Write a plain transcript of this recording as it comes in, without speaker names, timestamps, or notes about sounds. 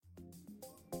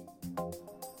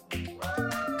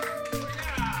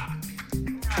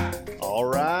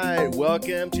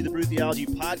Welcome to the Brew Theology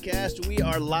Podcast. We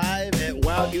are live at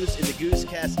Wild Goose in the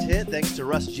Goosecast tent. Thanks to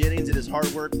Russ Jennings and his hard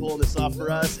work pulling this off for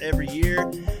us every year.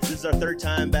 This is our third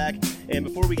time back. And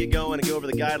before we get going and go over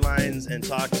the guidelines and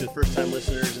talk to first-time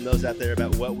listeners and those out there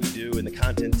about what we do and the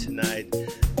content tonight,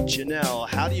 Janelle,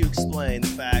 how do you explain the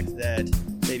fact that,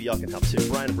 maybe y'all can help too,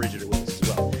 Brian and Bridget are with us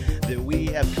as well, that we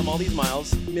have come all these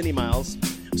miles, many miles,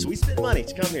 so we spend money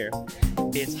to come here.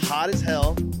 It's hot as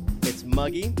hell. It's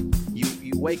muggy.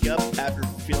 You wake up after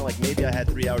feeling like maybe I had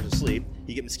 3 hours of sleep.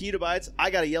 You get mosquito bites.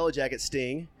 I got a yellow jacket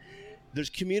sting. There's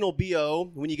communal BO.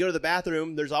 When you go to the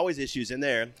bathroom, there's always issues in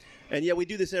there. And yet we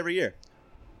do this every year.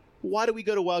 Why do we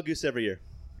go to Wild Goose every year?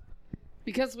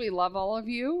 Because we love all of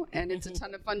you, and it's a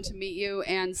ton of fun to meet you,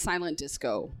 and silent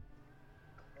disco.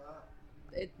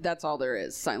 That's all there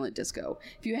is, silent disco.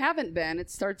 If you haven't been, it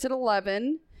starts at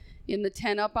 11 in the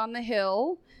tent up on the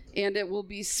hill. And it will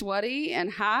be sweaty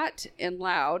and hot and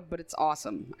loud, but it's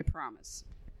awesome. I promise.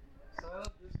 Silent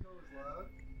disco is loud.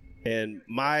 And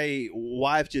my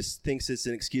wife just thinks it's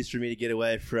an excuse for me to get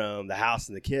away from the house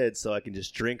and the kids so I can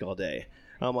just drink all day.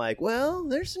 I'm like, well,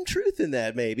 there's some truth in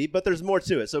that maybe, but there's more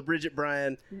to it. So, Bridget,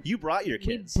 Brian, you brought your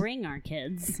kids. We bring our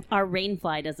kids. Our rain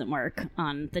fly doesn't work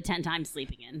on the tent I'm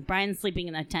sleeping in. Brian's sleeping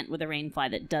in a tent with a rain fly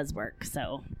that does work,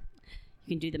 so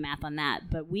you can do the math on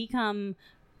that. But we come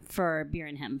for beer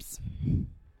and hymns,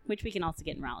 which we can also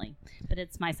get in Raleigh. But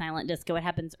it's my silent disco. It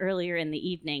happens earlier in the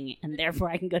evening, and therefore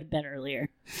I can go to bed earlier.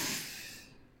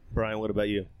 Brian, what about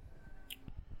you?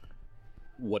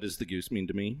 What does the goose mean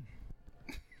to me?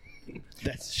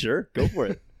 That's sure. Go for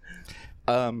it.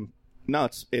 No,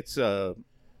 it's a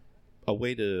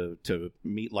way to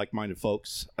meet like-minded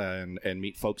folks and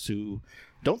meet folks who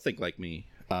don't think like me,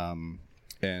 and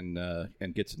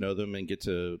get to know them and get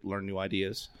to learn new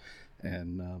ideas.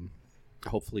 And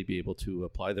hopefully be able to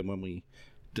apply them when we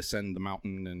descend the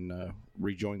mountain and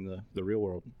rejoin the real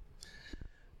world.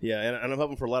 Yeah, and I'm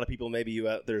hoping for a lot of people, maybe you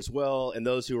out there as well, and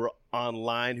those who are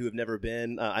online who have never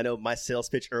been. I know my sales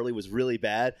pitch early was really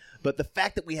bad, but the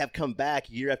fact that we have come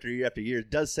back year after year after year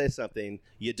does say something.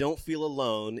 You don't feel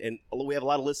alone, and we have a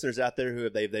lot of listeners out there who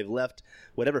they've left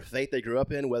whatever faith they grew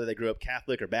up in, whether they grew up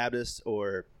Catholic or Baptist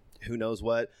or who knows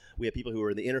what. We have people who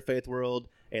are in the interfaith world,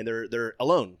 and they're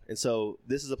alone. And so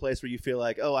this is a place where you feel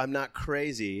like, oh, I'm not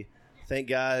crazy. Thank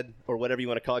God, or whatever you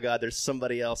want to call God. There's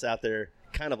somebody else out there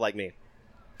kind of like me.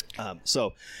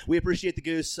 So we appreciate the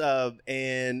Goose.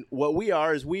 And what we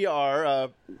are is we're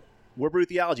Brew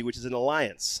Theology, which is an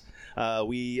alliance. What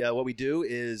we do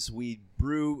is we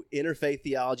brew interfaith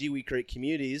theology. We create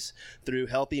communities through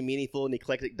healthy, meaningful, and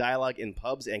eclectic dialogue in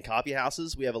pubs and coffee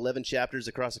houses. We have 11 chapters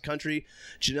across the country.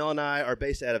 Janelle and I are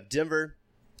based out of Denver.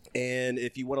 And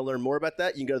if you want to learn more about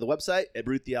that, you can go to the website at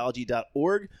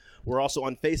brewtheology.org. We're also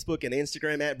on Facebook and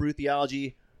Instagram at Brew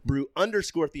Theology.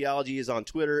 Brew_theology is on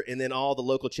Twitter, and then all the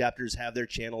local chapters have their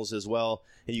channels as well,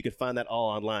 and you can find that all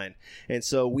online. And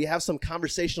so we have some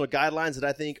conversational guidelines that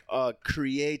I think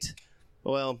create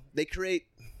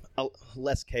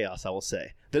less chaos, I will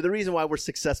say. They're the reason why we're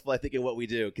successful, I think, in what we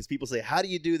do, because people say, how do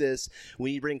you do this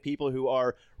when you bring people who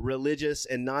are religious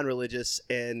and non-religious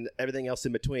and everything else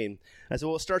in between? I said,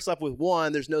 well, it starts off with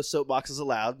one, there's no soapboxes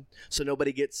allowed, so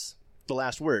nobody gets the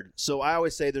last word. So I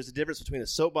always say there's a difference between a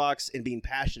soapbox and being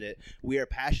passionate. We are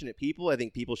passionate people. I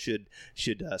think people should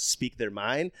speak their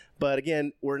mind. But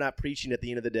again, we're not preaching at the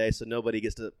end of the day, so nobody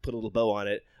gets to put a little bow on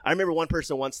it. I remember one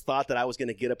person once thought that I was going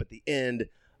to get up at the end,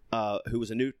 who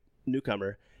was a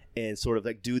newcomer, and sort of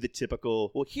like do the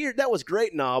typical, well, here, that was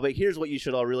great and all, but here's what you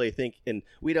should all really think. And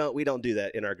we don't do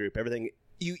that in our group. Everything,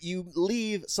 you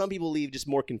leave, some people leave just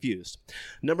more confused.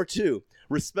 Number 2,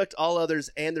 respect all others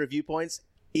and their viewpoints,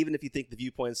 even if you think the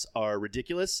viewpoints are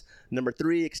ridiculous. Number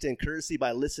 3, extend courtesy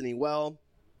by listening well.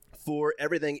 4,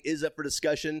 everything is up for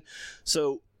discussion.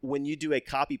 So when you do a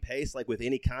copy paste, like with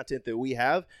any content that we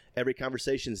have, every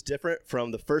conversation is different.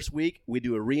 From the first week, we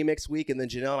do a remix week, and then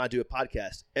Janelle and I do a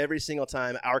podcast. Every single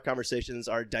time, our conversations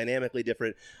are dynamically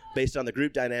different based on the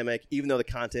group dynamic, even though the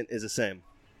content is the same.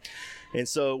 And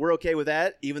so we're okay with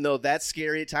that, even though that's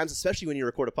scary at times, especially when you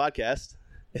record a podcast.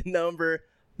 And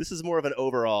this is more of an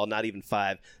overall, not even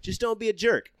 5. Just don't be a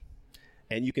jerk.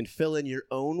 And you can fill in your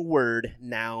own word,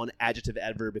 noun, adjective,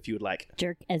 adverb if you would like.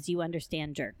 Jerk as you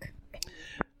understand jerk.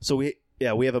 So we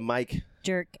have a mic.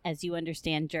 Jerk as you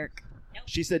understand jerk. Nope.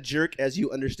 She said jerk as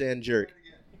you understand jerk.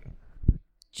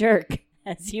 Jerk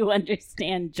as you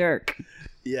understand jerk.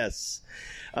 Yes.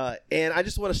 And I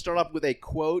just want to start off with a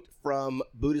quote from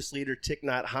Buddhist leader Thich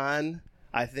Nhat Hanh.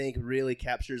 I think really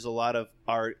captures a lot of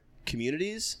our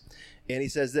communities. And he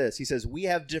says this. He says, we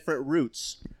have different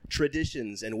roots,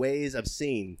 traditions, and ways of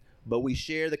seeing, but we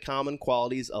share the common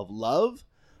qualities of love,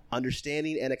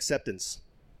 understanding, and acceptance.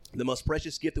 The most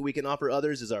precious gift that we can offer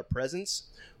others is our presence.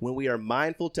 When we are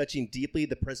mindful, touching deeply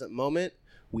the present moment,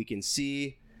 we can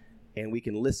see and we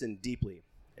can listen deeply.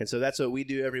 And so that's what we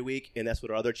do every week, and that's what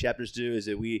our other chapters do, is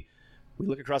that we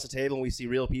look across the table and we see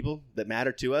real people that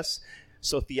matter to us.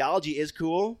 So theology is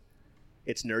cool.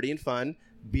 It's nerdy and fun.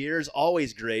 Beer is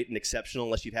always great and exceptional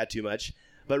unless you've had too much.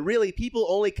 But really, people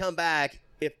only come back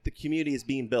if the community is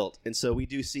being built. And so we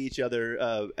do see each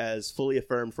other as fully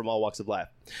affirmed from all walks of life.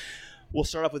 We'll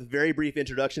start off with very brief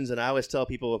introductions, and I always tell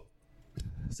people,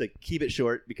 keep it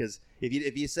short, because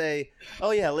if you say,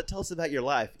 oh yeah, tell us about your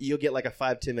life, you'll get like a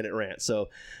 5-10 minute rant. So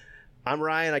I'm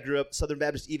Ryan. I grew up Southern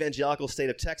Baptist Evangelical, state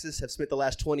of Texas, have spent the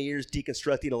last 20 years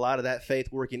deconstructing a lot of that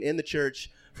faith, working in the church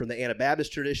from the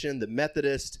Anabaptist tradition, the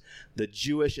Methodist, the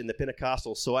Jewish, and the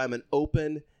Pentecostal. So I'm an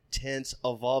open, tense,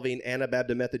 evolving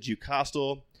Anabaptist Method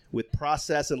Jewcostal with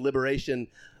process and liberation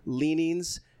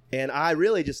leanings. And I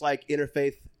really just like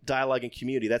interfaith dialogue and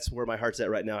community. That's where my heart's at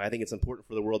right now. I think it's important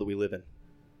for the world that we live in.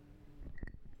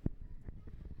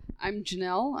 I'm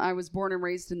Janelle. I was born and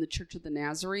raised in the Church of the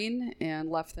Nazarene and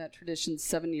left that tradition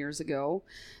 7 years ago.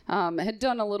 Had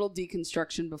done a little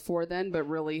deconstruction before then, but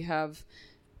really have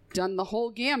done the whole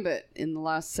gambit in the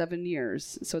last 7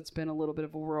 years. So it's been a little bit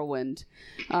of a whirlwind.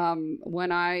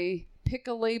 When I pick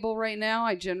a label right now,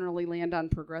 I generally land on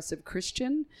progressive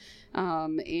Christian.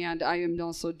 And I am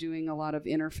also doing a lot of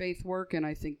interfaith work, and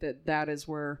I think that is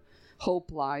where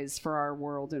hope lies for our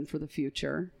world and for the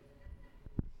future.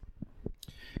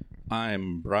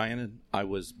 I'm Brian. I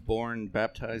was born,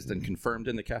 baptized, and confirmed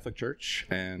in the Catholic Church,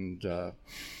 and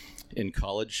in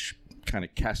college kind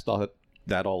of cast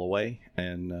that all away.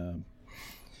 And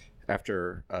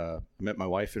after I met my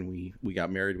wife and we got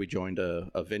married, we joined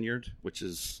a vineyard, which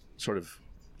is sort of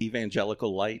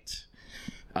evangelical light.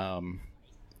 And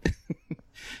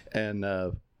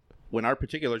when our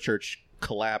particular church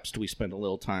collapsed, we spent a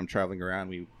little time traveling around.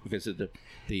 We visited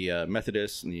the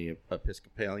Methodists and the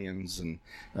Episcopalians and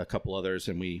a couple others,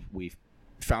 and we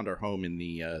found our home in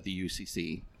the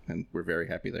UCC, and we're very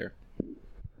happy there.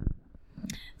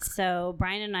 So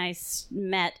Brian and I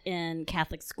met in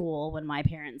Catholic school when my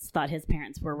parents thought his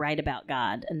parents were right about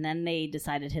God. And then they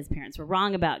decided his parents were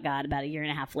wrong about God about a year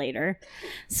and a half later.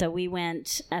 So we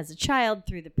went as a child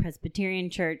through the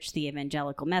Presbyterian Church, the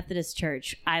Evangelical Methodist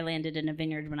Church. I landed in a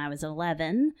vineyard when I was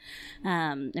 11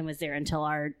 and was there until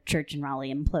our church in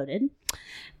Raleigh imploded.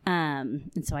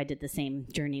 And so I did the same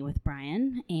journey with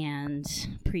Brian and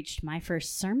preached my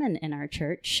first sermon in our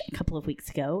church a couple of weeks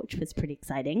ago, which was pretty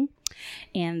exciting.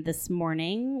 And this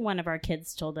morning, one of our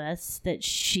kids told us that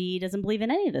she doesn't believe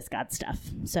in any of this God stuff.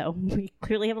 So we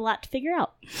clearly have a lot to figure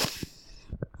out.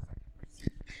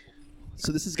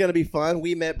 So this is going to be fun.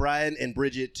 We met Brian and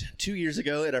Bridget 2 years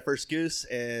ago at our first Goose,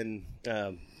 and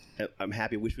I'm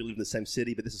happy. I wish we lived in the same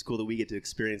city, but this is cool that we get to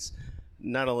experience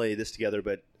not only this together,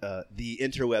 but the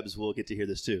interwebs will get to hear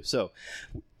this too. So,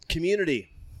 community.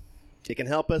 It can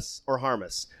help us or harm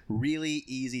us. Really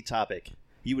easy topic,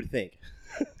 you would think.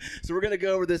 So we're going to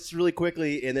go over this really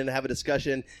quickly and then have a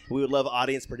discussion. We would love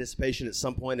audience participation at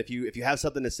some point. If you have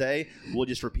something to say, we'll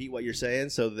just repeat what you're saying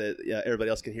so that everybody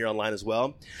else can hear online as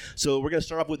well. So we're going to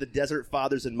start off with the Desert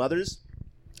Fathers and Mothers.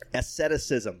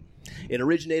 Asceticism. It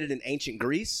originated in ancient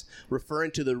Greece, referring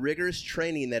to the rigorous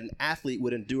training that an athlete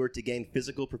would endure to gain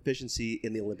physical proficiency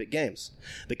in the Olympic Games.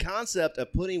 The concept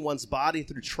of putting one's body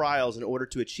through trials in order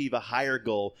to achieve a higher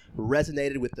goal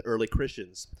resonated with the early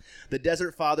Christians. The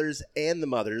Desert Fathers and the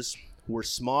Mothers were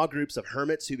small groups of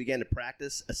hermits who began to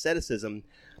practice asceticism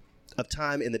of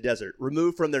time in the desert,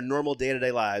 removed from their normal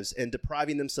day-to-day lives and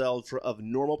depriving themselves of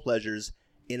normal pleasures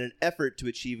in an effort to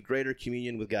achieve greater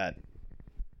communion with God.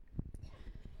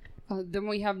 Then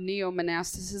we have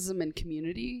neo-monasticism and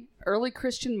community. Early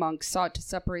Christian monks sought to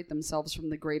separate themselves from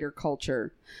the greater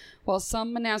culture. While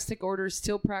some monastic orders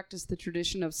still practice the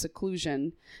tradition of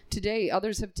seclusion, today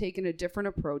others have taken a different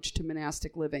approach to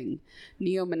monastic living.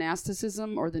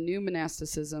 Neo-monasticism, or the new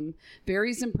monasticism,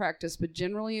 varies in practice but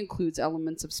generally includes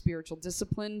elements of spiritual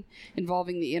discipline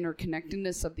involving the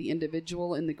interconnectedness of the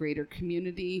individual in the greater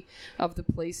community of the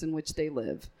place in which they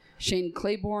live. Shane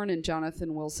Claiborne and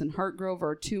Jonathan Wilson Hartgrove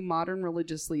are two modern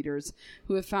religious leaders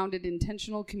who have founded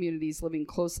intentional communities living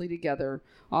closely together,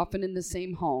 often in the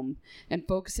same home, and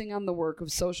focusing on the work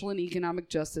of social and economic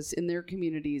justice in their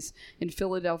communities in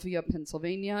Philadelphia,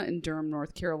 Pennsylvania, and Durham,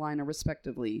 North Carolina,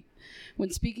 respectively.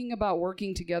 When speaking about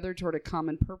working together toward a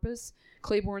common purpose,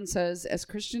 Claiborne says, as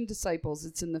Christian disciples,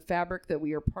 it's in the fabric that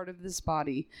we are part of this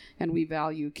body and we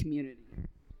value community.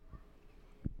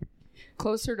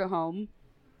 Closer to home,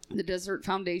 The Desert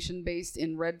Foundation, based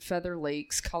in Red Feather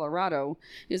Lakes, Colorado,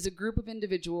 is a group of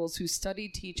individuals who study,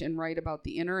 teach, and write about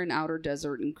the inner and outer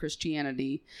desert in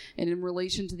Christianity and in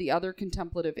relation to the other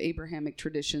contemplative Abrahamic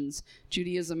traditions,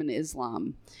 Judaism and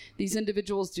Islam. These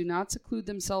individuals do not seclude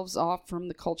themselves off from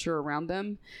the culture around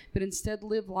them, but instead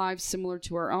live lives similar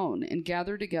to our own and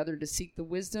gather together to seek the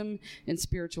wisdom and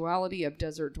spirituality of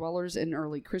desert dwellers in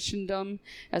early Christendom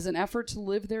as an effort to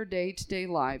live their day-to-day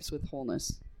lives with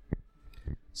wholeness.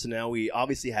 So now we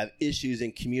obviously have issues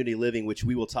in community living, which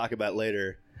we will talk about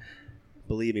later.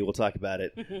 Believe me, we'll talk about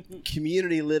it.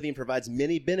 Community living provides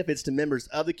many benefits to members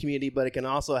of the community, but it can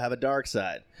also have a dark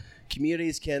side.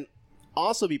 Communities can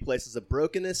also be places of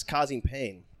brokenness causing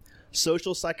pain.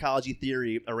 Social psychology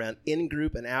theory around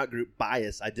in-group and out-group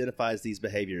bias identifies these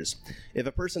behaviors. If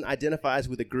a person identifies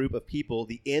with a group of people,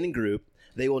 the in-group,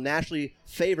 they will naturally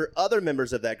favor other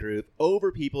members of that group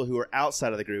over people who are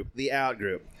outside of the group, the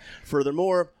out-group.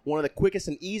 Furthermore, one of the quickest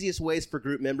and easiest ways for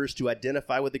group members to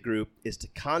identify with the group is to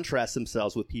contrast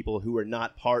themselves with people who are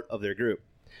not part of their group.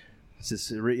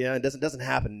 It doesn't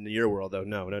happen in your world, though.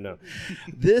 No.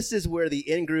 This is where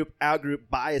the in-group, out-group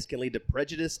bias can lead to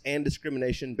prejudice and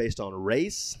discrimination based on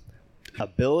race,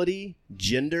 ability,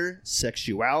 gender,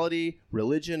 sexuality,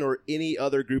 religion, or any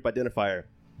other group identifier.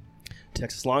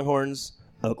 Texas Longhorns,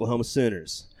 Oklahoma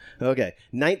Sooners. Okay,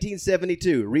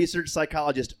 1972, research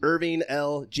psychologist Irving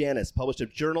L. Janis published a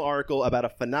journal article about a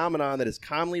phenomenon that is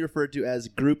commonly referred to as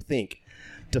groupthink,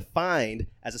 defined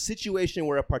as a situation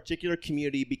where a particular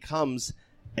community becomes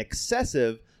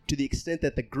excessive to the extent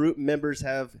that the group members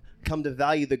have come to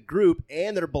value the group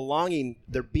and their belonging,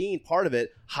 their being part of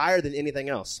it, higher than anything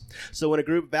else. So when a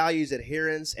group values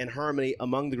adherence and harmony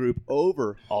among the group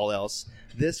over all else,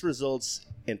 this results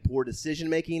in poor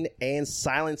decision-making and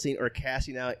silencing or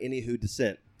casting out any who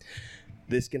dissent.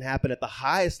 This can happen at the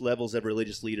highest levels of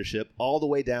religious leadership, all the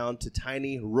way down to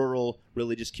tiny rural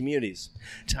religious communities.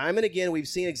 Time and again, we've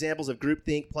seen examples of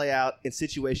groupthink play out in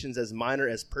situations as minor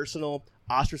as personal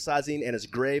ostracizing and as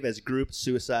grave as group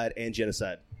suicide and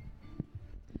genocide.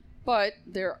 But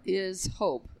there is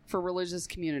hope for religious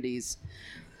communities.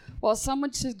 While some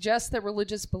would suggest that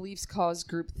religious beliefs cause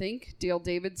groupthink, Dale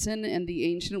Davidson and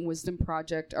the Ancient Wisdom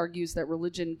Project argues that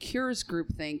religion cures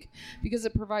groupthink because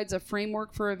it provides a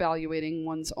framework for evaluating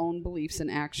one's own beliefs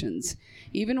and actions.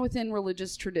 Even within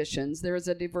religious traditions, there is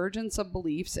a divergence of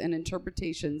beliefs and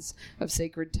interpretations of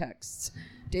sacred texts.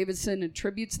 Davidson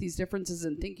attributes these differences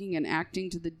in thinking and acting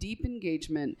to the deep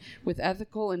engagement with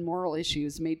ethical and moral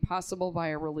issues made possible by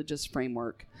a religious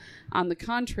framework. On the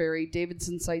contrary,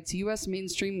 Davidson cites U.S.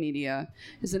 mainstream media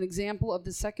as an example of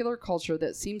the secular culture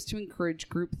that seems to encourage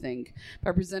groupthink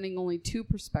by presenting only two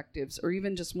perspectives, or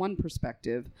even just one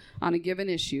perspective, on a given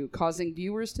issue, causing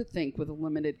viewers to think with a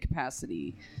limited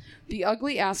capacity. The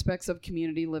ugly aspects of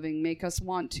community living make us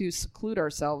want to seclude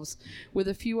ourselves with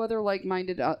a few other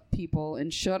like-minded people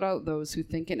and shut out those who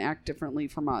think and act differently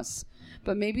from us.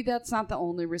 But maybe that's not the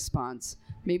only response.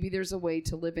 Maybe there's a way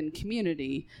to live in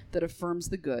community that affirms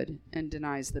the good and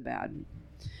denies the bad.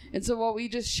 And so what we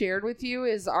just shared with you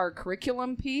is our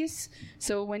curriculum piece.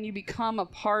 So when you become a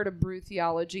part of Brew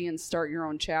Theology and start your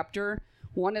own chapter,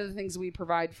 one of the things we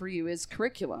provide for you is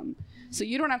curriculum. So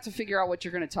you don't have to figure out what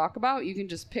you're going to talk about. You can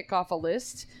just pick off a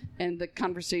list, and the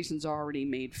conversation's already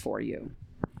made for you.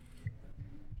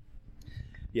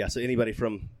 Yeah, so anybody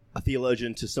from a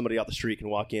theologian to somebody off the street can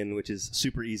walk in, which is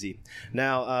super easy.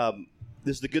 Now,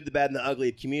 this is the good, the bad, and the ugly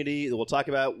of community that we'll talk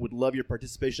about. Would love your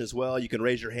participation as well. You can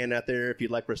raise your hand out there if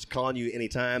you'd like for us to call on you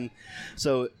anytime.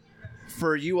 So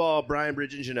for you all, Brian,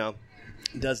 Bridget, and Janelle,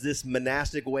 does this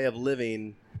monastic way of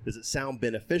living, does it sound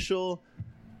beneficial,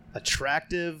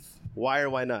 attractive? Why or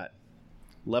why not?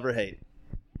 Love or hate?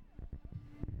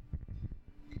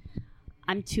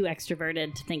 I'm too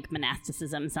extroverted to think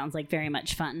monasticism sounds like very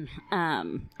much fun.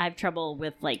 I have trouble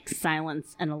with like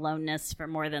silence and aloneness for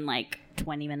more than like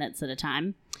 20 minutes at a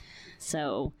time.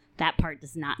 So that part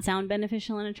does not sound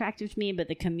beneficial and attractive to me, but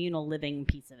the communal living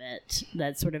piece of it,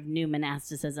 that sort of new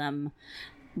monasticism,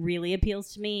 really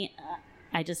appeals to me.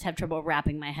 I just have trouble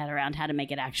wrapping my head around how to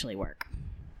make it actually work.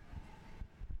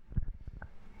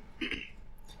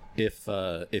 If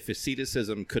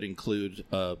asceticism could include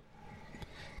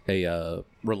a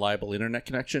reliable internet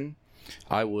connection,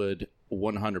 I would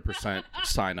 100%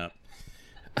 sign up.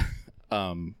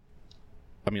 I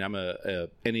mean, I'm a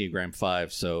Enneagram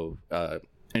 5, so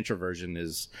introversion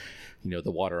is,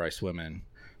 the water I swim in.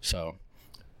 So,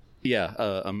 yeah,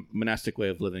 a monastic way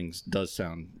of living does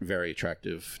sound very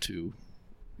attractive to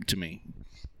me.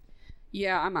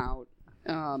 Yeah, I'm out.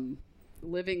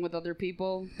 Living with other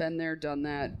people, been there, done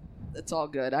that. It's all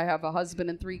good. I have a husband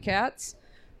and 3 cats.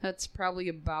 That's probably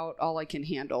about all I can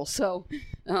handle. So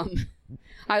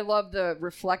I love the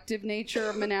reflective nature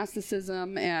of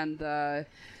monasticism and the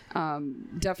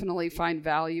definitely find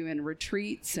value in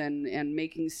retreats and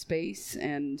making space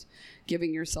and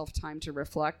giving yourself time to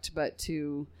reflect, but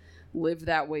to live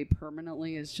that way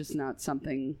permanently is just not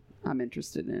something I'm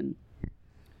interested in.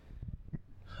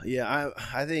 Yeah,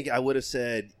 I think I would have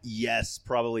said yes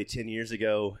probably 10 years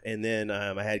ago, and then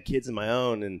I had kids of my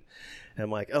own, and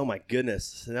I'm like, oh my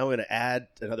goodness, now I'm going to add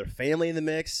another family in the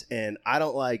mix, and I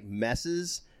don't like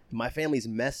messes. My family's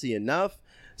messy enough.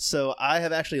 So I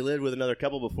have actually lived with another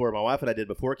couple before. My wife and I did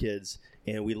before kids,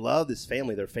 and we love this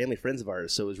family. They're family friends of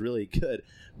ours, so it was really good.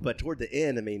 But toward the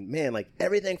end, I mean, man, like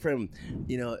everything from,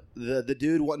 the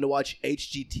dude wanting to watch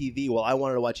HGTV while I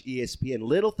wanted to watch ESPN,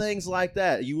 little things like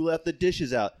that. You left the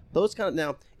dishes out. Those kind of,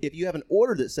 now, if you have an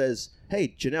order that says,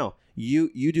 hey, Janelle,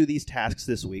 you do these tasks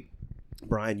this week.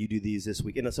 Brian, you do these this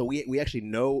week. And so we actually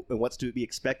know what's to be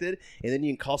expected, and then you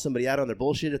can call somebody out on their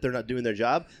bullshit if they're not doing their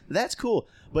job. That's cool.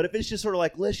 But if it's just sort of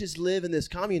like, let's just live in this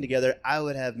commune together, I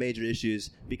would have major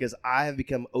issues because I have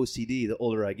become OCD the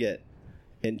older I get.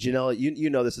 And Janelle, you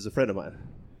know this as a friend of mine.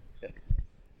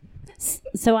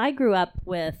 So I grew up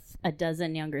with a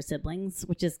dozen younger siblings,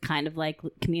 which is kind of like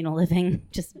communal living,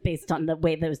 just based on the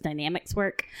way those dynamics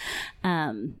work.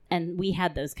 And we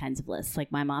had those kinds of lists.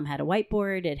 Like my mom had a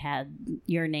whiteboard. It had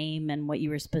your name and what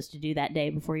you were supposed to do that day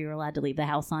before you were allowed to leave the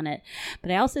house on it.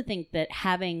 But I also think that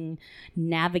having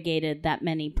navigated that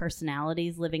many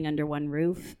personalities living under one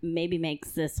roof maybe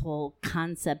makes this whole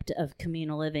concept of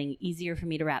communal living easier for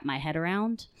me to wrap my head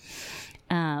around.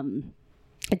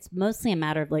 It's mostly a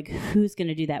matter of like who's going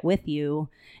to do that with you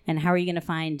and how are you going to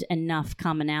find enough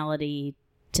commonality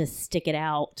to stick it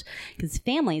out, because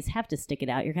families have to stick it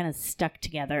out. You're kind of stuck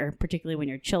together, particularly when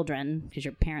you're children, because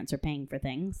your parents are paying for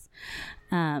things.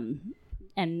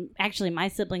 And actually my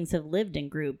siblings have lived in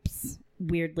groups,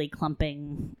 weirdly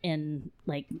clumping in,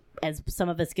 like, as some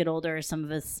of us get older, some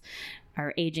of us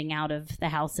are aging out of the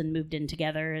house and moved in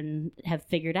together and have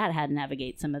figured out how to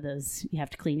navigate some of those. You have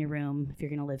to clean your room if you're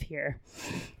going to live here.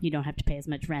 You don't have to pay as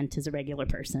much rent as a regular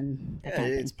person.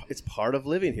 Yeah, it's part of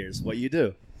living here. It's what you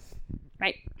do.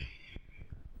 Right.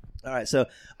 All right. So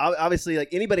obviously, like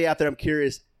anybody out there, I'm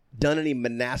curious, done any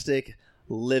monastic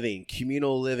living,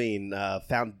 communal living,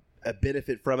 found a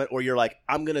benefit from it, or you're like,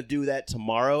 I'm going to do that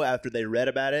tomorrow after they read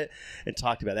about it and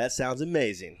talked about it. That sounds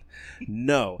amazing.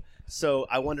 No. So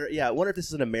I wonder if this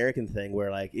is an American thing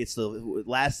where like it's the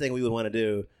last thing we would want to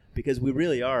do, because we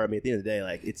really are. I mean, at the end of the day,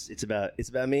 like it's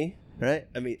about me, right?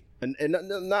 I mean, and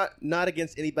not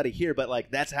against anybody here, but like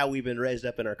that's how we've been raised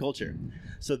up in our culture.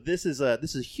 So this is a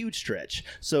huge stretch.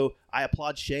 So I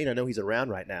applaud Shane. I know he's around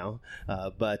right now,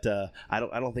 but I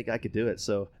don't think I could do it.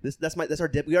 So that's our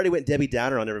we already went Debbie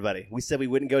Downer on everybody. We said we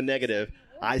wouldn't go negative.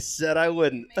 I said I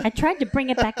wouldn't. I tried to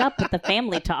bring it back up with the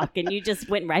family talk, and you just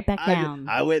went right back down.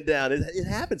 I went down. It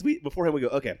happens. Beforehand we go,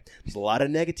 okay, there's a lot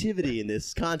of negativity in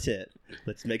this content.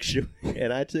 Let's make sure.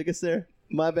 And I took us there.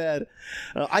 My bad.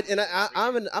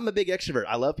 I'm a big extrovert.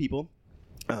 I love people,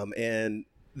 and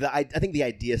I think the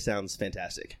idea sounds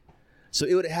fantastic. So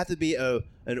it would have to be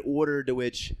an order to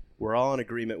which we're all in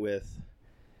agreement with,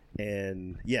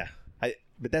 and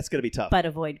but that's going to be tough. But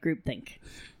avoid groupthink.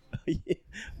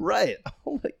 Right.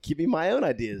 Give me my own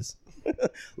ideas.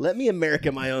 Let me America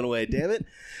my own way, damn it.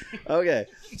 Okay.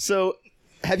 So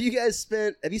have you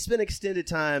spent extended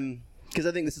time, because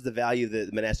I think this is the value that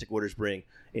the monastic orders bring,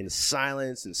 in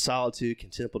silence and solitude,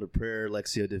 contemplative prayer,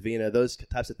 Lectio Divina, those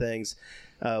types of things.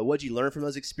 What did you learn from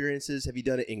those experiences? Have you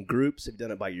done it in groups? Have you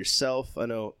done it by yourself? I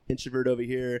know introvert over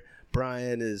here,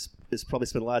 Brian, is probably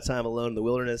spent a lot of time alone in the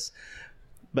wilderness,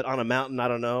 but on a mountain, I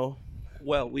don't know.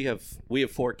 Well, we have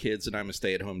 4 kids, and I'm a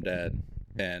stay-at-home dad,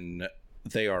 and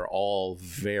they are all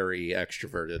very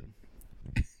extroverted.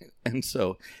 And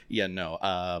so,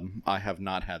 I have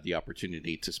not had the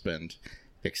opportunity to spend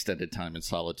extended time in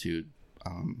solitude.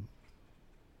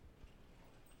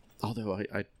 Although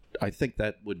I think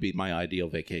that would be my ideal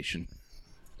vacation.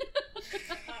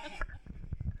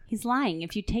 He's lying.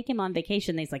 If you take him on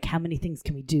vacation, he's like, how many things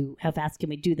can we do? How fast can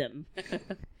we do them?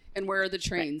 And where are the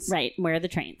trains? Right. Where are the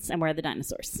trains? And where are the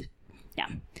dinosaurs? Yeah.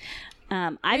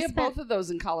 I have both of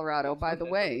those in Colorado, by the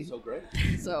way. So great.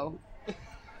 So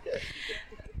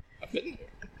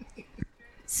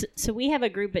So we have a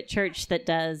group at church that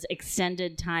does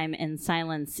extended time in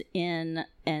silence in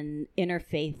an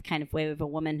interfaith kind of way. We have a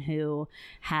woman who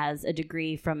has a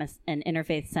degree from an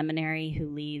interfaith seminary who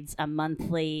leads a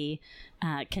monthly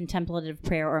contemplative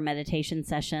prayer or meditation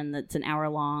session that's an hour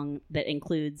long that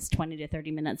includes 20 to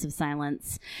 30 minutes of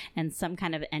silence and some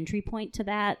kind of entry point to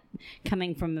that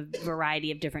coming from a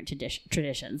variety of different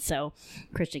traditions. So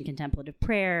Christian contemplative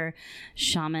prayer,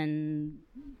 shaman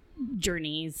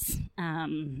journeys,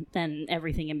 and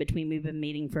everything in between. We've been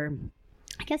meeting for,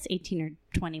 I guess, 18 or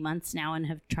 20 months now and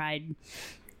have tried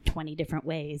 20 different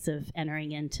ways of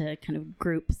entering into kind of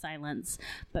group silence,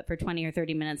 but for 20 or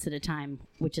 30 minutes at a time,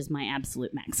 which is my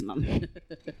absolute maximum.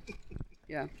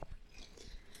 Yeah.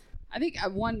 I think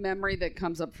one memory that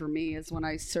comes up for me is when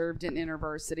I served in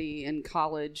InterVarsity in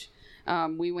college.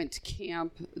 We went to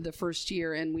camp the first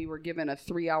year and we were given a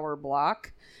 3-hour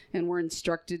block and were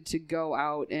instructed to go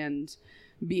out and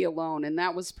be alone. And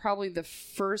that was probably the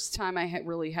first time I had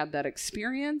really had that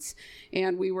experience.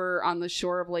 And we were on the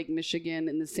shore of Lake Michigan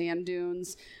in the sand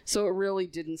dunes. So it really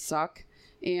didn't suck.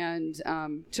 And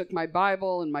took my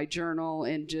Bible and my journal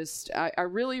and just, I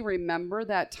really remember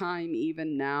that time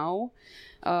even now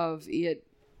of it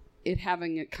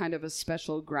having a kind of a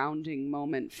special grounding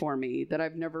moment for me that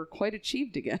I've never quite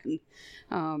achieved again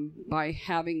by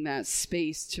having that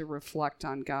space to reflect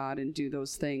on God and do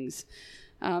those things.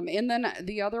 And then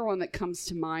the other one that comes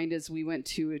to mind is we went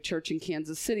to a church in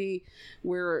Kansas City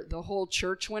where the whole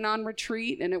church went on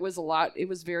retreat, and it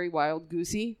was very wild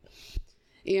goosey.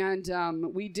 And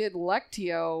we did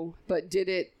Lectio, but did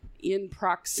it in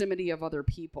proximity of other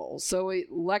people. So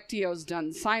Lectio's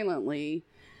done silently.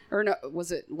 Or no,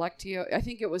 was it Lectio? I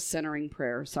think it was centering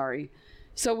prayer, sorry.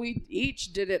 So we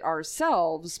each did it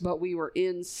ourselves, but we were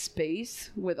in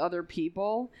space with other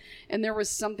people. And there was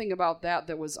something about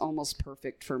that was almost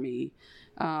perfect for me,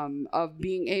 of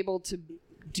being able to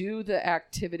do the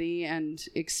activity and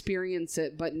experience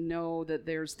it, but know that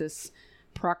there's this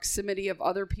proximity of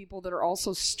other people that are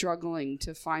also struggling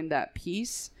to find that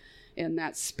peace and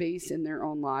that space in their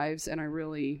own lives. And I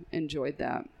really enjoyed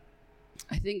that.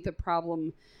 I think the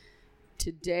problem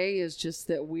today is just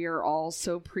that we are all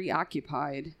so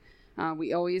preoccupied.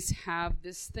 We always have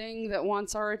this thing that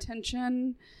wants our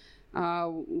attention.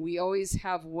 We always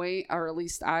have or at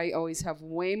least I always have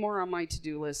way more on my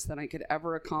to-do list than I could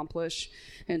ever accomplish.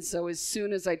 And so as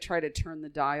soon as I try to turn the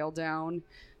dial down,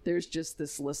 there's just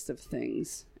this list of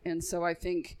things. And so I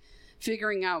think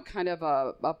figuring out kind of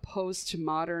a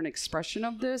postmodern expression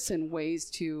of this and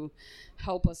ways to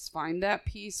help us find that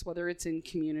peace, whether it's in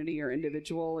community or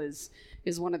individual, is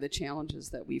one of the challenges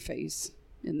that we face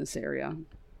in this area.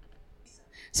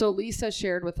 So Lisa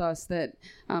shared with us that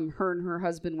her and her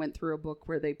husband went through a book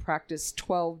where they practiced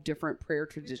 12 different prayer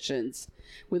traditions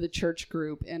with a church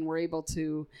group and were able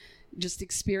to just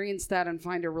experience that and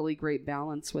find a really great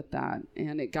balance with that.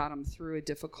 And it got them through a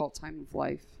difficult time of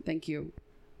life. Thank you.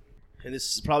 And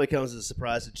this probably comes as a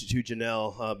surprise to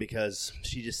Janelle because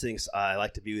she just thinks I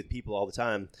like to be with people all the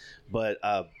time. But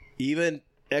even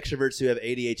extroverts who have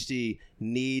ADHD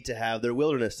need to have their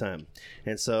wilderness time.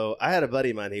 And so I had a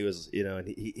buddy of mine. He was, and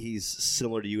he's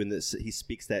similar to you in this. He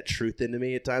speaks that truth into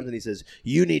me at times, and he says,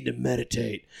 "You need to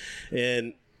meditate."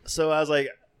 And so I was like,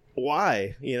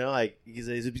 "Why?" He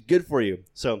says it's good for you.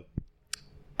 So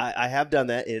I have done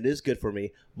that, and it is good for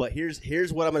me. But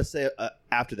here's what I'm going to say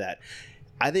after that.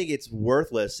 I think it's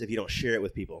worthless if you don't share it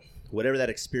with people, whatever that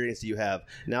experience that you have.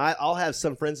 Now, I'll have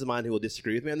some friends of mine who will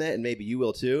disagree with me on that, and maybe you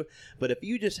will too. But if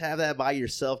you just have that by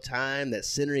yourself time, that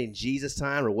centering Jesus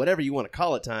time, or whatever you want to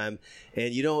call it time,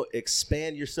 and you don't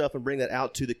expand yourself and bring that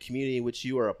out to the community in which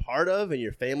you are a part of and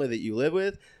your family that you live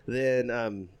with, then, I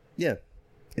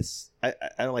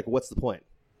don't like, what's the point?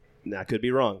 Now, I could be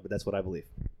wrong, but that's what I believe.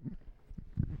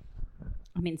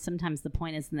 I mean, sometimes the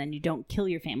point is, and then you don't kill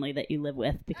your family that you live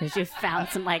with because you've found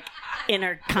some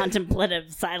inner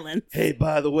contemplative silence. Hey,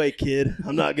 by the way, kid,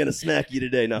 I'm not gonna smack you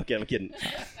today. No, okay, I'm kidding.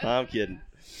 I'm kidding.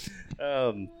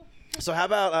 So how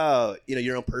about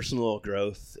your own personal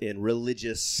growth in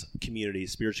religious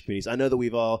communities, spiritual communities? I know that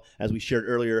we've all, as we shared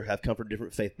earlier, have come from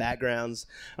different faith backgrounds,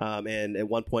 and at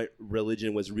one point,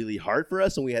 religion was really hard for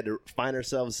us, and we had to find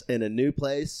ourselves in a new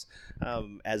place,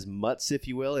 as mutts, if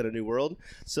you will, in a new world.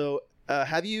 So.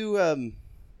 Have you,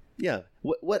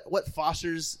 what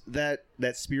fosters that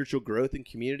spiritual growth and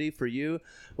community for you?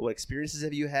 What experiences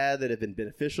have you had that have been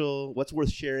beneficial? What's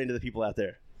worth sharing to the people out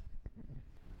there?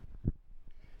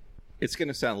 It's going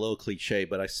to sound a little cliche,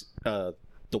 but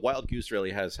the Wild Goose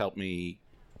really has helped me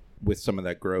with some of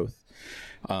that growth.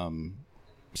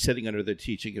 Sitting under the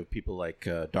teaching of people like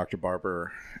Dr.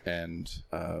 Barber and,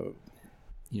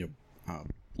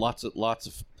 lots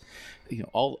of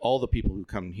all the people who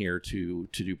come here to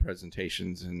do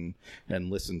presentations and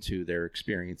listen to their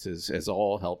experiences has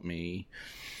all helped me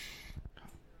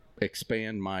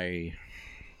expand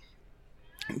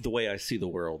the way I see the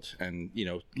world, and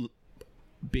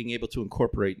being able to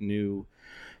incorporate new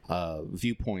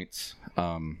viewpoints.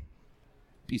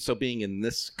 So being in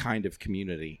this kind of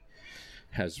community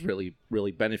has really,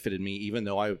 really benefited me, even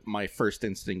though my first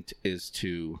instinct is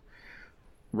to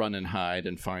run and hide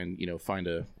and find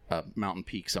a mountain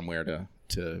peak somewhere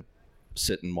to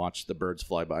sit and watch the birds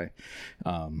fly by.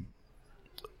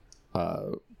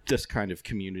 This kind of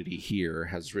community here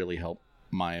has really helped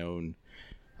my own,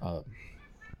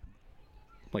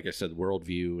 like I said,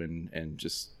 worldview and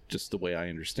just the way I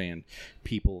understand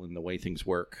people and the way things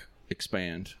work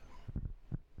expand.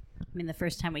 I mean, the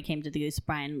first time we came to the Goose,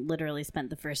 Brian literally spent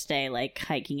the first day like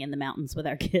hiking in the mountains with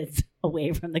our kids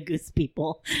away from the Goose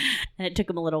people. And it took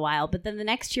him a little while. But then the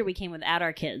next year we came without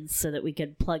our kids so that we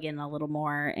could plug in a little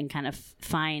more and kind of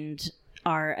find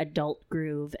our adult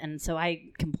groove. And so I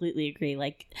completely agree.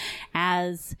 Like,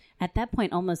 as at that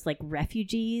point, almost like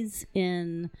refugees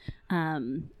in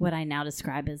what I now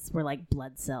describe as we're like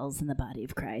blood cells in the body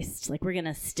of Christ. Like, we're going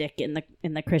to stick in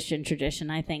the Christian tradition,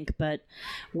 I think, but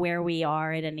where we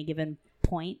are at any given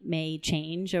point may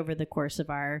change over the course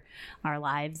of our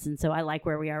lives. And so I like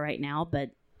where we are right now, but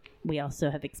we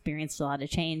also have experienced a lot of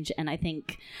change. And I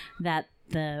think that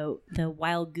the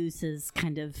Wild Goose's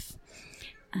kind of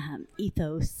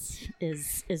ethos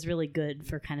is really good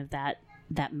for kind of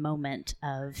that moment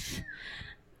of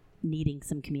needing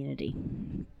some community.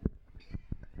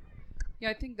 Yeah,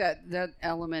 I think that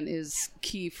element is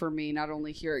key for me, not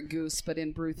only here at Goose, but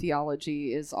in Brew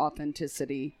Theology, is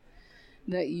authenticity.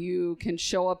 That you can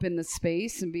show up in the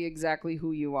space and be exactly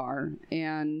who you are.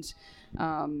 And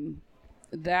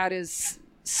that is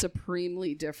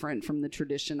supremely different from the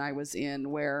tradition I was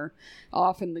in, where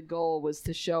often the goal was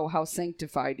to show how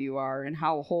sanctified you are and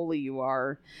how holy you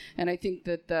are. And I think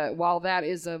that while that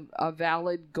is a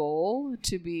valid goal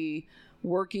to be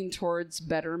working towards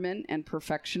betterment and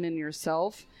perfection in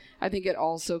yourself, I think it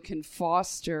also can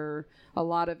foster a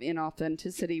lot of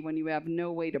inauthenticity when you have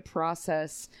no way to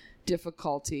process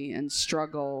difficulty and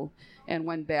struggle and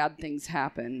when bad things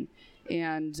happen.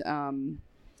 And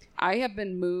I have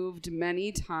been moved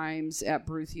many times at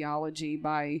Brew Theology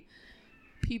by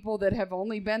people that have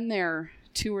only been there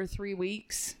 2 or 3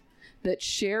 weeks, that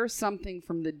share something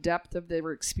from the depth of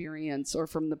their experience or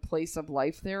from the place of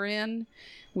life they're in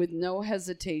with no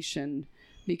hesitation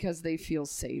because they feel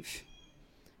safe.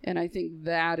 And I think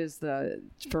that is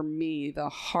for me, the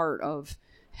heart of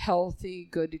healthy,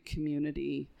 good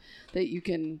community, that you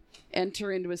can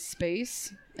enter into a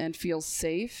space and feel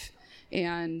safe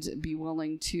and be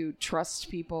willing to trust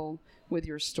people with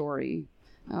your story.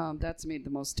 That's made the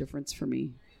most difference for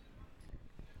me.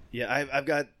 Yeah, I've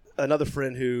got another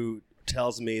friend who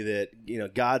tells me that,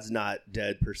 God's not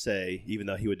dead per se, even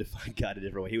though he would define God a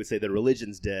different way. He would say that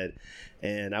religion's dead.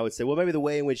 And I would say, well, maybe the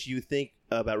way in which you think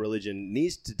about religion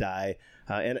needs to die.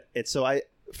 And so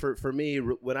for me,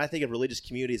 when I think of religious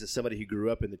communities as somebody who grew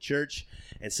up in the church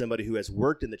and somebody who has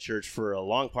worked in the church for a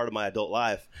long part of my adult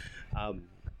life,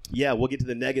 yeah, we'll get to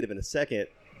the negative in a second,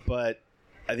 but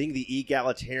I think the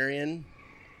egalitarian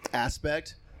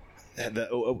aspect,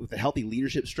 the healthy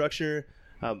leadership structure,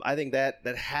 I think that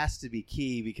has to be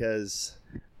key because,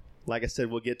 like I said,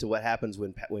 we'll get to what happens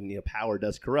when power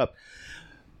does corrupt.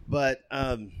 But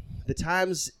the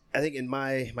times, I think, in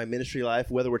my ministry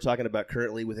life, whether we're talking about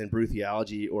currently within Brew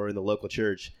Theology or in the local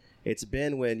church, it's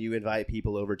been when you invite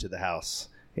people over to the house.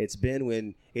 It's been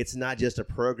when it's not just a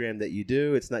program that you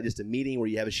do. It's not just a meeting where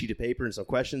you have a sheet of paper and some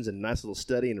questions and a nice little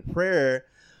study and a prayer,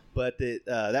 but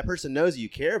that person knows you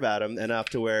care about them enough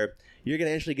to where you're going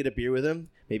to actually get a beer with them,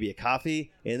 maybe a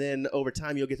coffee, and then over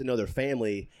time you'll get to know their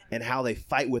family and how they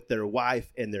fight with their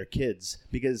wife and their kids.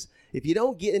 Because if you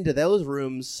don't get into those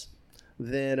rooms,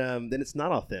 then it's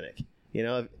not authentic.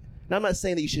 Now, I'm not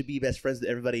saying that you should be best friends with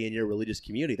everybody in your religious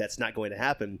community. That's not going to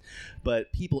happen.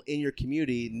 But people in your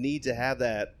community need to have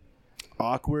that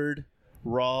awkward,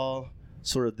 raw,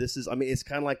 sort of it's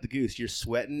kind of like the Goose. You're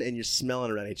sweating and you're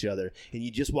smelling around each other. And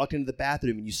you just walked into the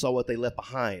bathroom and you saw what they left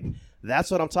behind.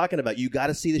 That's what I'm talking about. You got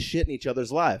to see the shit in each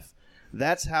other's life.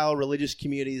 That's how religious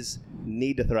communities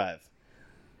need to thrive.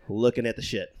 Looking at the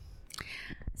shit.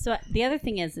 So the other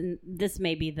thing is, and this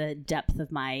may be the depth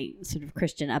of my sort of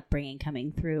Christian upbringing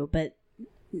coming through, but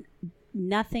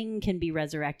nothing can be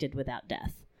resurrected without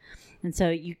death. And so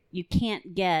you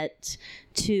can't get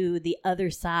to the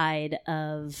other side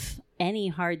of any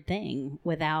hard thing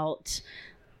without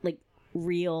like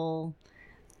real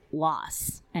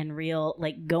loss and real,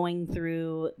 like, going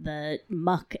through the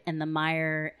muck and the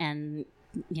mire. And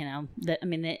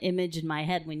the image in my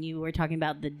head when you were talking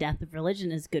about the death of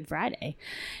religion is Good Friday,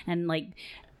 and like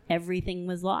everything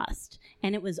was lost,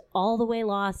 and it was all the way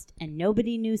lost, and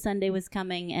nobody knew Sunday was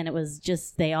coming, and it was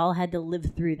just, they all had to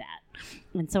live through that.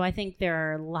 And so I think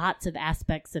there are lots of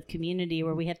aspects of community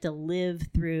where we have to live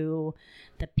through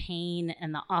the pain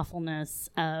and the awfulness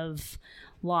of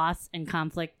loss and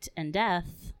conflict and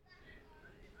death,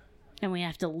 and we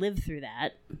have to live through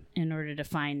that in order to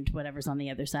find whatever's on the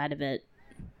other side of it.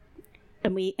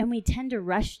 And we tend to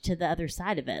rush to the other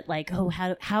side of it, like, oh,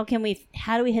 how do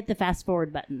we hit the fast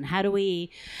forward button? How do we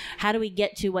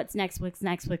get to what's next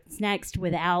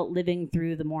without living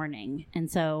through the mourning?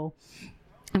 And so,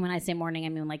 and when I say mourning, I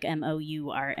mean like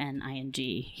mourning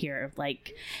here,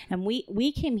 like, and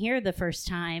we came here the first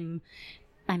time,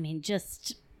 I mean,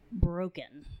 just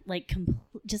broken, like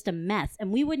just a mess, and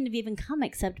we wouldn't have even come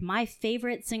except my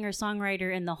favorite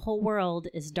singer-songwriter in the whole world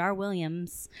is Dar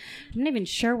Williams. I'm not even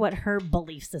sure what her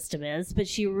belief system is, but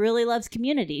she really loves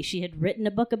community. She had written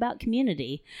a book about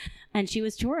community, and she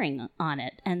was touring on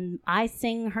it, and I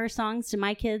sing her songs to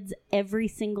my kids every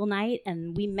single night.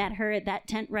 And we met her at that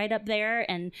tent right up there,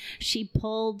 and she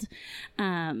pulled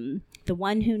The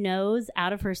One Who Knows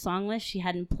out of her song list. She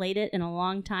hadn't played it in a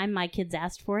long time. My kids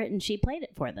asked for it, and she played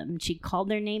it for them. She called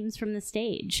their names from the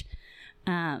stage.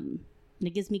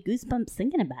 It gives me goosebumps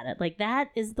thinking about it. Like,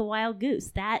 that is the wild goose.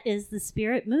 That is the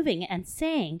Spirit moving and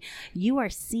saying, you are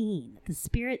seen. The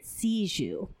Spirit sees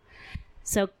you.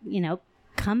 So,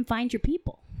 come find your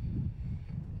people.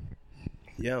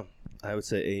 Yeah, I would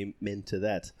say amen to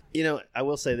that. I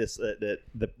will say this, that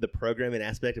the programming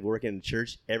aspect of working in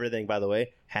church, everything, by the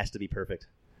way, has to be perfect.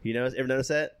 Ever notice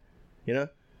that?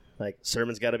 Like,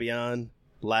 sermon's got to be on,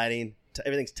 lighting,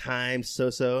 everything's timed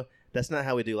so. That's not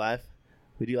how we do life.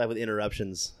 We do life with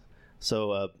interruptions.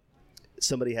 So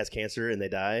somebody has cancer and they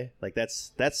die, like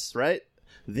that's right.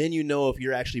 Then if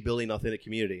you're actually building an authentic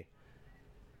community.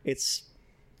 It's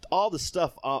all the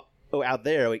stuff out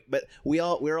there, but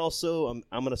we're also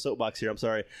I'm on a soapbox here. I'm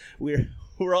sorry.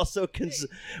 We're also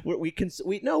we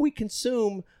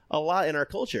consume a lot in our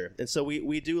culture, and so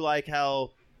we do like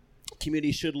how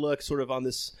community should look, sort of on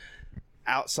this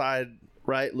outside,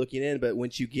 right, looking in. But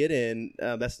once you get in,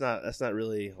 that's not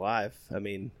really life. I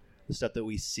mean, the stuff that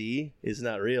we see is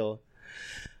not real.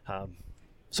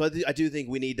 So I do think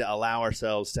we need to allow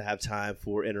ourselves to have time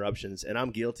for interruptions, and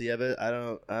I'm guilty of it. I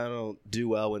don't do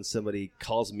well when somebody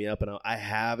calls me up and I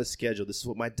have a schedule. This is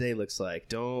what my day looks like.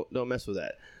 Don't mess with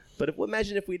that. But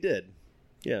imagine if we did.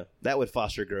 Yeah, that would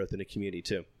foster growth in a community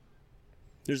too.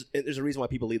 There's a reason why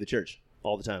people leave the church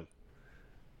all the time,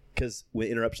 because when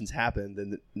interruptions happen,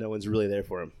 then no one's really there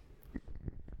for them.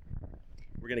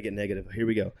 We're going to get negative. Here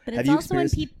we go. But it's also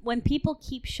when people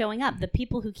keep showing up, the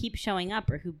people who keep showing up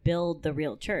are who build the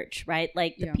real church, right?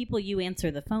 Like the people you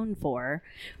answer the phone for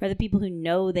are the people who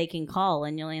know they can call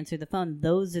and you'll answer the phone.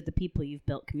 Those are the people you've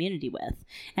built community with.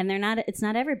 And it's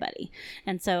not everybody.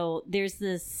 And so there's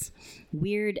this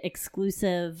weird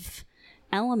exclusive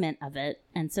element of it,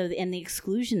 and the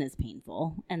exclusion is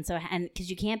painful, and because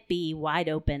you can't be wide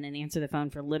open and answer the phone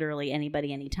for literally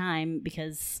anybody anytime,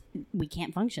 because we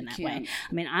can't function that way.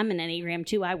 I mean, I'm an Enneagram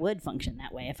 2. I would function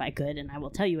that way if I could, and I will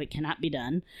tell you it cannot be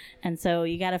done. And so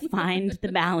you got to find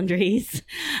the boundaries.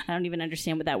 I don't even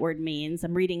understand what that word means.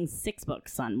 I'm reading 6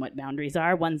 books on what boundaries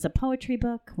are. One's a poetry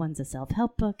book, one's a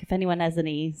self-help book. If anyone has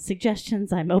any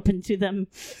suggestions, I'm open to them.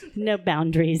 No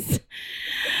boundaries.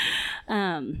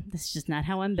 That's just not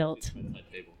how I'm built.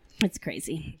 It's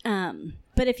crazy.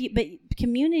 But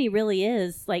community really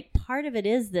is, like, part of it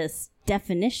is this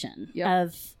definition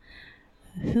of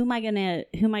who am I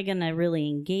gonna really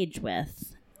engage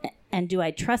with, and do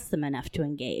I trust them enough to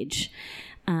engage?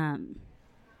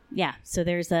 So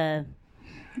there's a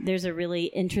really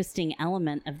interesting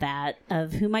element of that,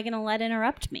 of who am I gonna let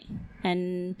interrupt me,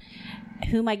 and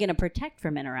who am I gonna protect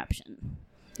from interruption,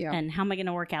 and how am I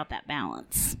gonna work out that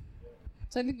balance?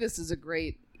 So I think this is a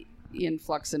great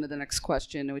influx into the next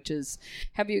question, which is,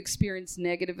 have you experienced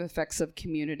negative effects of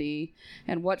community,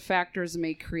 and what factors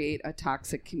may create a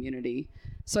toxic community?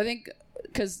 So I think,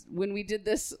 because when we did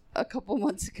this a couple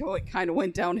months ago, it kind of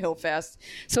went downhill fast.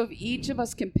 So if each of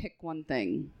us can pick one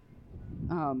thing,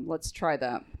 let's try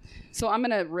that. So I'm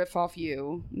going to riff off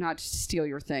you, not to steal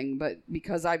your thing, but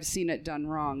because I've seen it done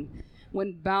wrong.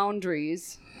 When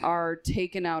boundaries are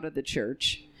taken out of the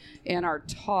church and are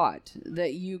taught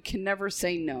that you can never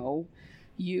say no,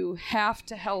 you have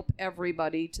to help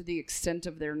everybody to the extent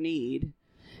of their need,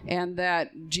 and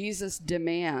that Jesus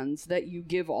demands that you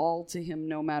give all to him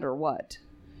no matter what.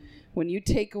 When you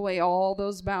take away all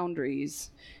those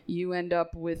boundaries, you end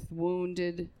up with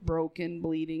wounded, broken,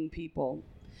 bleeding people.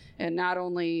 And not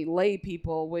only lay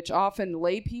people, which often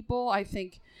lay people, I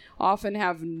think, often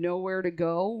have nowhere to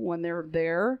go when they're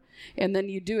there. And then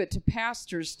you do it to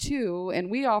pastors too.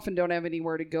 And we often don't have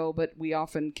anywhere to go, but we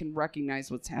often can recognize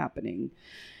what's happening.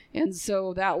 And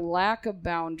so that lack of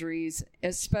boundaries,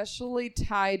 especially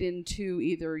tied into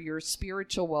either your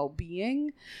spiritual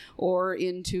well-being or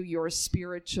into your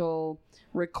spiritual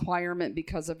requirement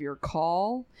because of your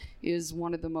call, is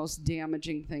one of the most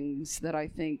damaging things that I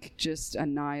think just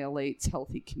annihilates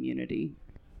healthy community.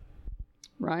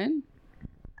 Ryan?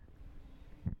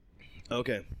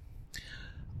 Okay.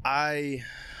 I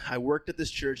worked at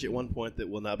this church at one point that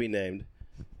will not be named.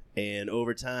 And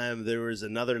over time, there was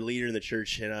another leader in the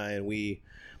church and we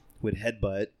would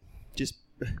headbutt. Just,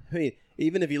 I mean,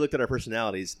 even if you looked at our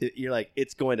personalities, you're like,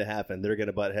 it's going to happen. They're going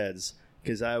to butt heads.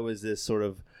 Because I was this sort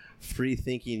of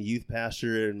free-thinking youth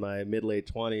pastor in my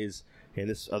mid-late 20s, and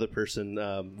this other person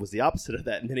was the opposite of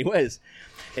that in many ways.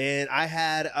 And I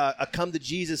had a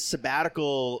come-to-Jesus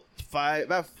sabbatical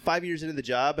about 5 years into the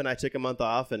job, and I took a month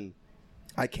off, and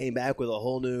I came back with a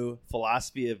whole new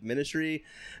philosophy of ministry.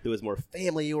 It was more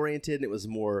family oriented, and it was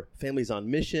more families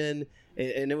on mission.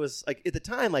 And it was like, at the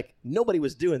time, like, nobody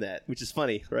was doing that, which is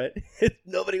funny, right?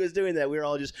 Nobody was doing that. We were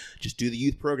all just do the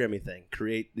youth programming thing,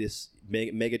 create this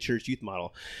mega church youth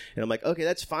model. And I'm like, okay,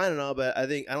 that's fine and all, but I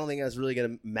don't think that's really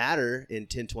going to matter in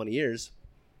 10, 20 years.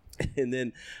 And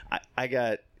then I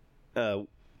got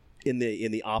in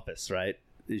the office, right?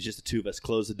 It was just the two of us,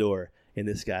 closed the door. And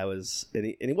this guy was,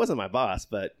 and he wasn't my boss,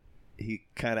 but he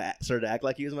kind of started to act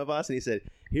like he was my boss. And he said,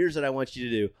 here's what I want you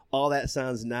to do. All that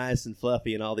sounds nice and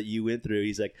fluffy and all that you went through.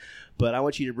 He's like, but I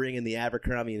want you to bring in the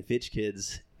Abercrombie and Fitch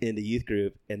kids into youth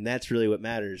group. And that's really what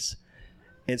matters.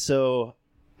 And so,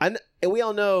 and we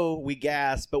all know, we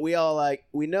gasp, but we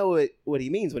know what he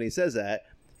means when he says that.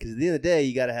 Because at the end of the day,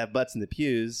 you got to have butts in the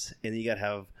pews and you got to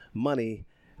have money,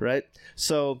 right?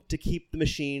 So to keep the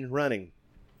machine running.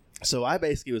 So I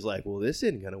basically was like, well, this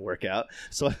isn't going to work out.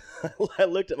 So I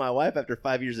looked at my wife after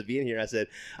 5 years of being here. I said,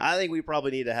 I think we probably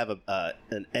need to have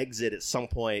an exit at some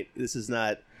point. This is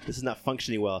not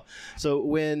functioning well. So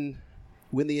when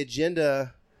the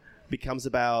agenda becomes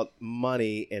about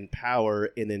money and power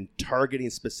and then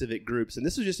targeting specific groups, and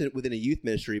this was just within a youth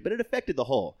ministry, but it affected the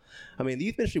whole. I mean, the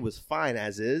youth ministry was fine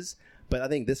as is, but I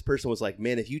think this person was like,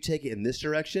 man, if you take it in this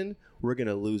direction, we're going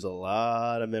to lose a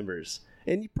lot of members.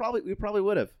 And we probably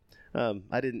would have.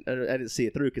 I didn't see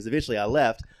it through because eventually I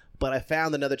left, but I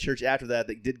found another church after that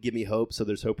did give me hope. So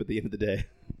there's hope at the end of the day.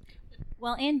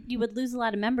 Well, and you would lose a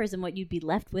lot of members, and what you'd be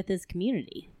left with is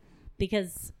community,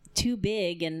 because too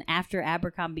big and after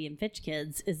Abercrombie and Fitch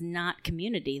kids is not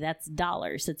community. That's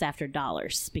dollars. It's after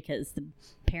dollars, because the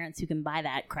parents who can buy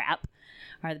that crap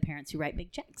are the parents who write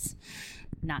big checks,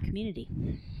 not community.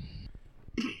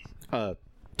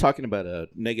 Talking about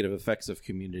negative effects of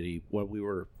community, when we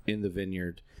were in the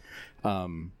vineyard,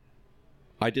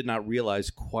 I did not realize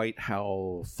quite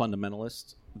how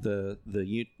fundamentalist the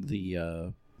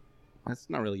it's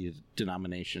not really a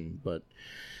denomination, but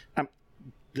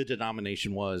the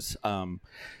denomination was.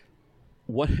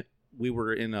 What we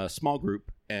were in a small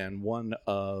group, and one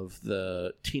of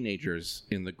the teenagers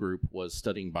in the group was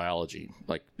studying biology.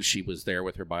 Like, she was there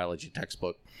with her biology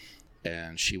textbook,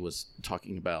 and she was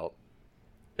talking about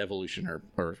evolution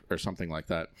or something like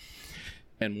that.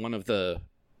 And one of the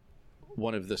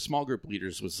small group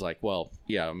leaders was like, well,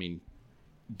 yeah, I mean,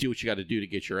 do what you got to do to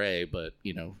get your A, but,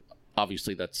 you know,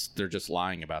 obviously they're just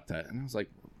lying about that. And I was like,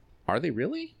 are they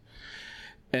really?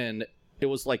 And it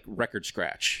was like record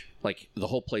scratch. Like, the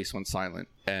whole place went silent,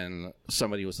 and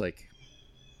somebody was like,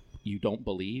 you don't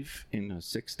believe in a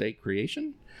 6-day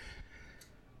creation?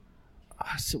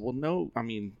 I said, well, no, I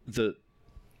mean, the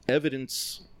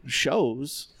evidence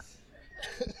shows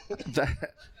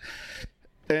that.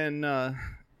 And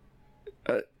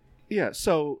yeah,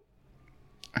 so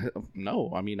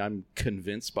no, I mean, I'm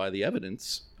convinced by the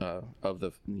evidence of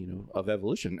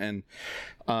evolution. And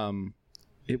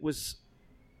it was,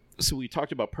 so we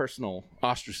talked about personal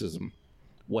ostracism.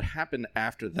 What happened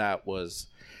after that was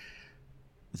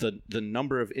the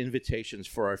number of invitations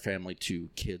for our family to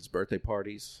kids' birthday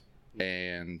parties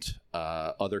and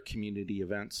other community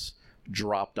events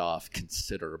dropped off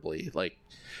considerably. Like,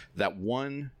 that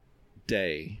one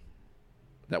day,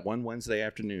 that one Wednesday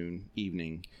afternoon,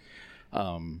 evening,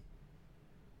 and,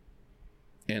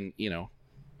 you know,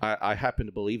 I happen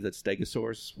to believe that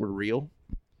stegosaurs were real,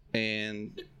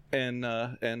 and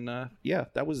yeah,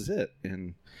 that was it.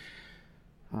 And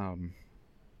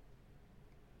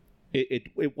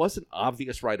it wasn't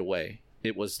obvious right away,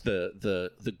 it was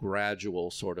the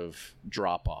gradual sort of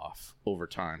drop off over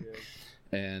time,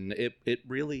 and it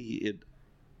really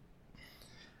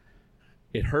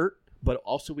hurt, but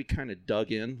also we kind of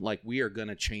dug in, like we are going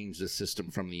to change the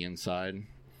system from the inside,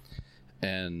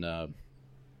 and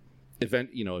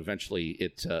eventually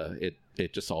it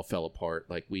just all fell apart.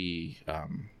 Like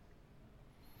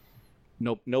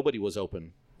nobody was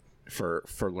open for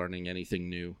learning anything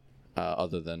new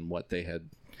other than what they'd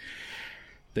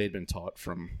been taught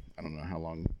from I don't know how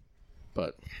long,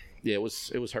 but yeah, it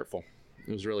was hurtful.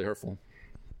 It was really hurtful.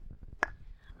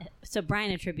 So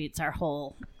Brian attributes our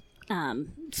whole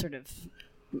sort of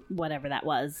whatever that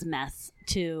was mess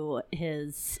to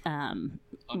his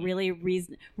really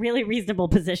reasonable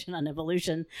position on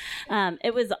evolution.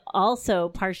 It was also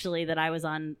partially that I was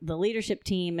on the leadership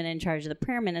team and in charge of the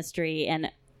prayer ministry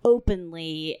and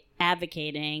openly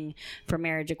advocating for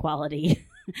marriage equality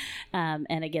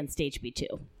and against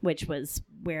HB2, which was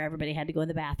where everybody had to go in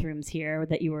the bathrooms here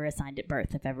that you were assigned at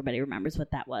birth, if everybody remembers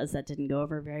what that was. That didn't go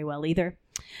over very well either.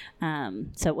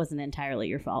 So it wasn't entirely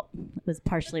your fault. It was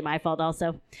partially my fault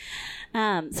also.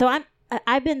 So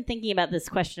I've been thinking about this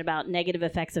question about negative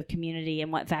effects of community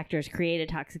and what factors create a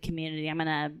toxic community. I'm going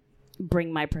to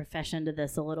bring my profession to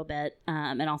this a little bit,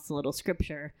 and also a little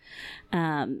scripture.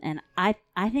 And I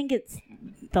think it's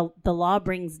the law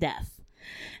brings death.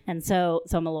 And so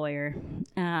I'm a lawyer,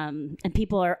 and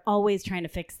people are always trying to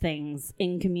fix things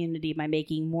in community by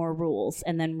making more rules,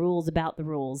 and then rules about the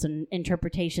rules and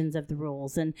interpretations of the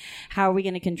rules, and how are we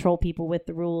going to control people with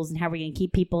the rules, and how are we going to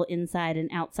keep people inside and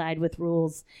outside with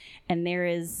rules. And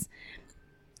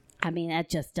that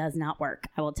just does not work.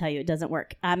 I will tell you, it doesn't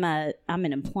work. I'm an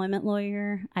employment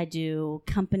lawyer. I do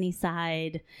company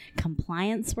side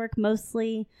compliance work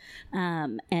mostly,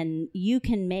 and you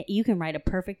can write a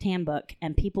perfect handbook,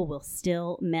 and people will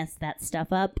still mess that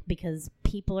stuff up because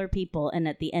people are people, and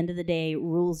at the end of the day,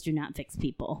 rules do not fix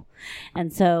people,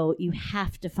 and so you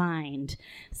have to find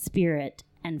spirit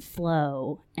and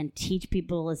flow and teach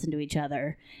people to listen to each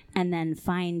other, and then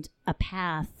find a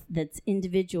path that's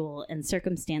individual and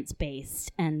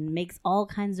circumstance-based and makes all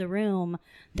kinds of room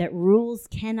that rules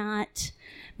cannot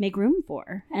make room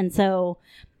for. And so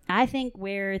I think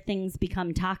where things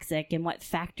become toxic and what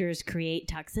factors create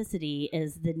toxicity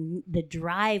is the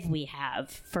drive we have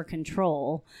for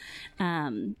control,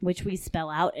 which we spell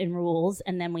out in rules,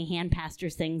 and then we hand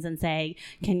pastors things and say,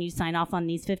 can you sign off on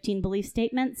these 15 belief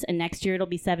statements? And next year it'll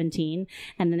be 17,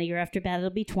 and then the year after that it'll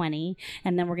be 20,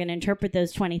 and then we're going to interpret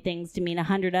those 20 things to mean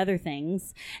 100 other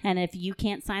things. And if you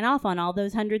can't sign off on all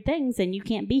those 100 things, then you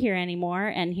can't be here anymore,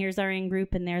 and here's our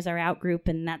in-group and there's our out-group,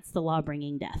 and that's the law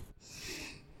bringing death.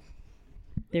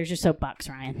 There's your soapbox,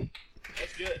 Ryan.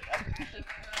 That's good.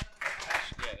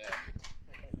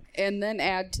 And then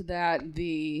add to that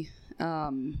the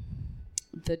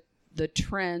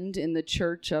trend in the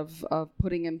church of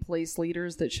putting in place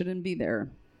leaders that shouldn't be there.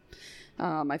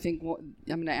 I think I'm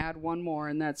going to add one more,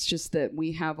 and that's just that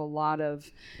we have a lot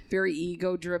of very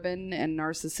ego-driven and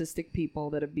narcissistic people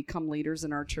that have become leaders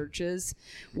in our churches,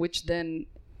 which then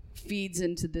feeds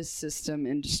into this system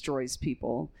and destroys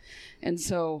people. And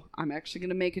so I'm actually going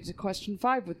to make it to question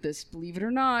 5 with this, believe it or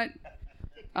not.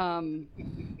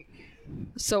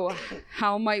 So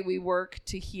how might we work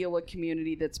to heal a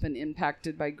community that's been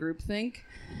impacted by groupthink?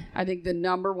 I think the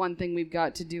number one thing we've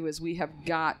got to do is we have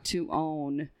got to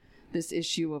own this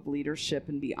issue of leadership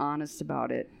and be honest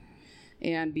about it.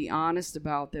 And be honest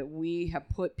about that we have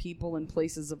put people in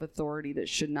places of authority that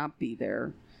should not be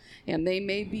there. And they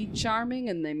may be charming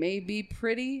and they may be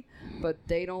pretty, but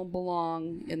they don't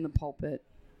belong in the pulpit,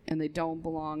 and they don't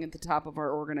belong at the top of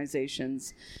our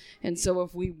organizations. And so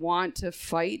if we want to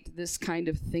fight this kind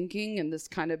of thinking and this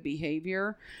kind of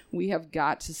behavior, we have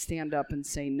got to stand up and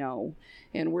say no.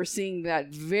 And we're seeing that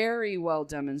very well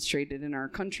demonstrated in our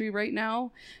country right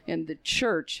now, and the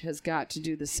church has got to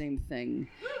do the same thing,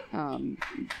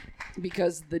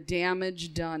 because the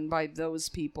damage done by those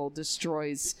people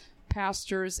destroys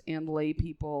pastors and lay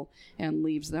people and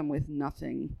leaves them with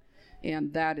nothing.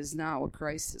 And that is not what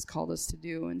Christ has called us to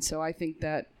do. And so I think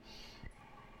that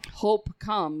hope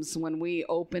comes when we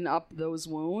open up those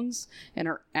wounds and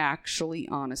are actually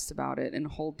honest about it and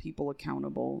hold people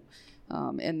accountable.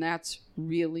 And that's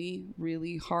really,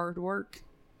 really hard work.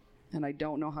 And I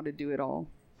don't know how to do it all.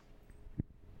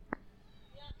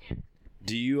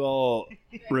 Do you all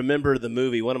remember the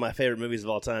movie? One of my favorite movies of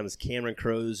all time is Cameron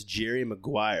Crowe's Jerry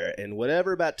Maguire. And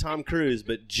whatever about Tom Cruise,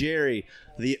 but Jerry,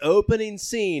 the opening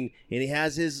scene, and he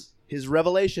has his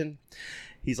revelation.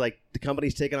 He's like, the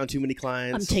company's taking on too many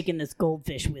clients. I'm taking this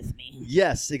goldfish with me.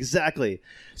 Yes, exactly.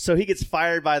 So he gets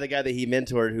fired by the guy that he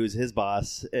mentored, who's his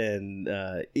boss, and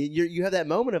you have that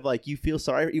moment of like you feel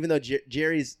sorry, even though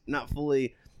Jerry's not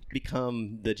fully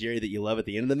become the Jerry that you love at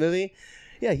the end of the movie.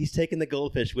 Yeah, he's taking the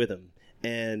goldfish with him,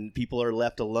 and people are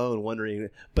left alone wondering.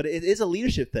 But it is a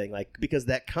leadership thing, like because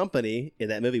that company in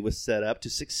that movie was set up to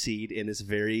succeed in this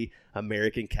very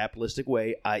American capitalistic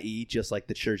way, i.e., just like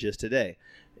the church is today.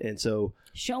 And so,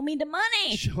 show me the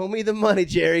money. Show me the money,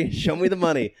 Jerry. Show me the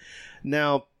money.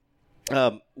 Now,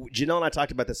 Janelle and I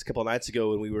talked about this a couple of nights ago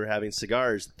when we were having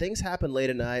cigars. Things happen late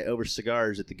at night over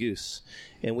cigars at the Goose.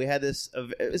 And we had this,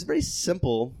 it's very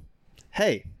simple.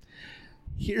 Hey,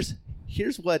 here's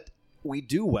what we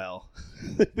do well.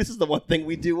 This is the one thing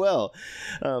we do well.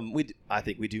 I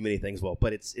think we do many things well,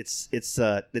 but it's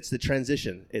the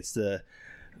transition.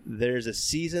 There's a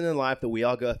season in life that we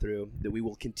all go through, that we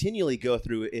will continually go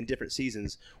through in different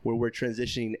seasons, where we're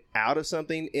transitioning out of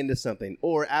something into something,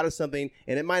 or out of something,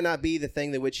 and it might not be the thing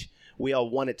that which we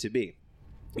all want it to be.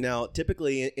 Now,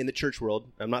 typically in the church world,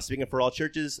 I'm not speaking for all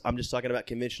churches, I'm just talking about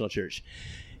conventional church.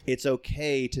 It's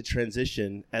okay to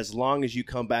transition as long as you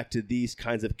come back to these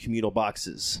kinds of communal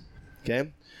boxes,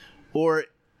 okay? Or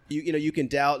you can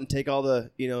doubt and take all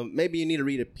the, maybe you need to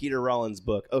read a Peter Rollins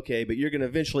book. Okay, but you're going to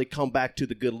eventually come back to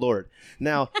the good Lord.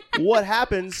 Now, what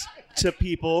happens to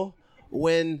people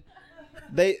when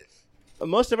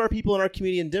most of our people in our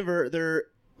community in Denver, they're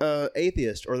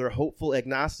atheists or they're hopeful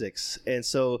agnostics. And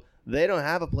so they don't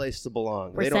have a place to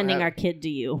belong. We're sending our kid to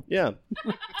you. Yeah.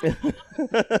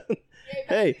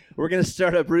 Hey, we're going to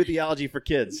start a brew theology for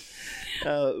kids.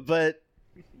 But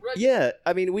yeah,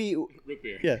 I mean,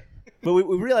 yeah. But we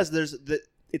realize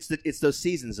it's those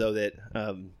seasons though that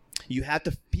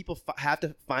people have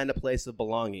to find a place of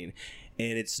belonging,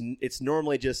 and it's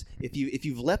normally just if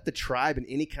you've left the tribe in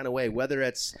any kind of way, whether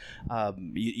it's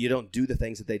you don't do the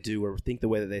things that they do or think the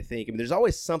way that they think. I mean, there's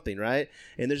always something, right?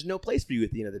 And there's no place for you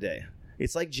at the end of the day.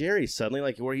 It's like Jerry suddenly,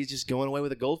 like where he's just going away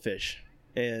with a goldfish,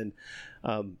 and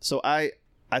so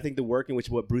I think the work in which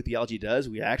what Brew Theology does,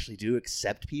 we actually do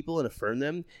accept people and affirm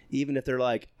them, even if they're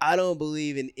like, I don't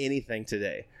believe in anything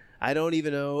today. I don't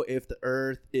even know if the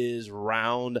earth is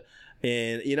round.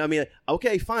 And,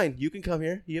 okay, fine. You can come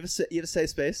here. You have a safe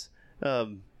space.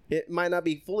 It might not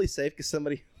be fully safe because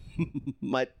somebody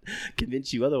might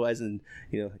convince you otherwise, and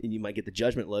you might get the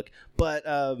judgment look. But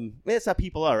that's how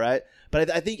people are, right? But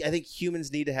I think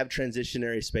humans need to have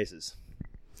transitionary spaces.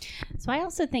 So I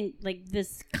also think like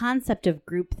this concept of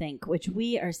groupthink, which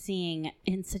we are seeing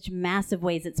in such massive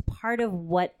ways, it's part of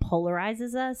what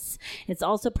polarizes us. It's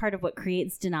also part of what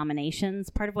creates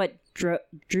denominations. Part of what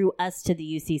drew us to the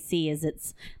UCC is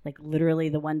it's like literally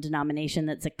the one denomination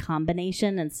that's a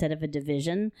combination instead of a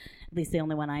division, at least the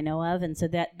only one I know of. And so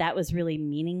that was really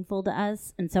meaningful to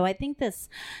us. And so I think this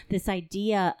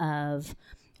idea of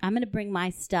I'm going to bring my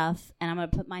stuff and I'm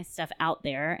going to put my stuff out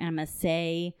there and I'm going to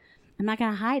say, I'm not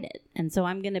going to hide it. And so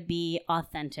I'm going to be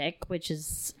authentic, which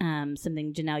is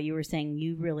something, Janelle, you were saying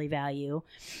you really value.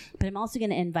 But I'm also going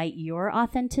to invite your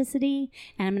authenticity,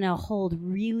 and I'm going to hold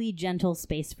really gentle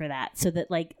space for that so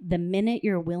that, like, the minute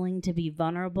you're willing to be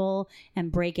vulnerable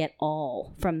and break it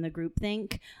all from the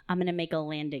groupthink, I'm going to make a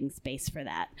landing space for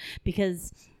that.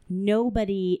 Because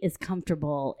nobody is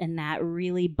comfortable in that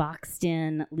really boxed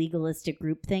in legalistic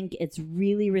groupthink. It's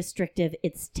really restrictive.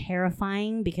 It's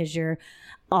terrifying because you're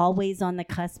always on the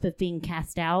cusp of being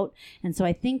cast out. And so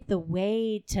I think the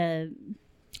way to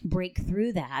break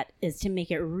through that is to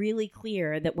make it really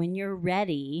clear that when you're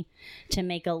ready to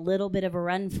make a little bit of a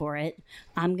run for it,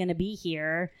 I'm going to be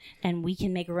here and we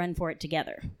can make a run for it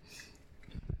together.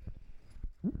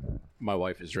 My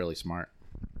wife is really smart.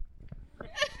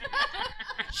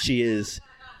 She's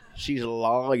a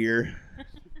lawyer.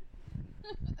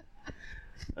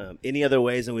 Any other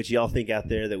ways in which y'all think out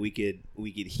there that we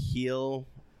could heal,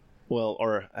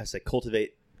 or I say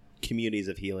cultivate communities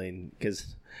of healing?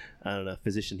 Because I don't know,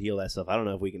 physician heal thyself. I don't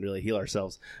know if we can really heal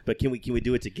ourselves, but can we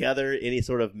do it together? Any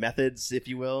sort of methods, if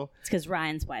you will? It's because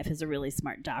Ryan's wife is a really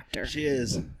smart doctor. She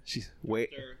is. She's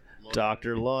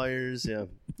doctor, lawyers, yeah.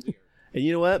 And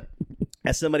you know what?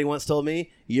 As somebody once told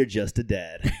me, you're just a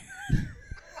dad.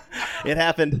 It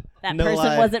happened. That no person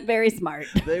lie. wasn't very smart.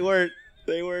 They weren't.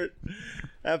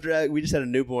 After we just had a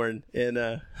newborn, and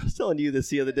I was telling you this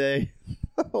the other day.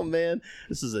 Oh man,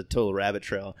 this is a total rabbit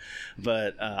trail.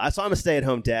 But I'm a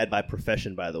stay-at-home dad by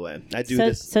profession, by the way. I do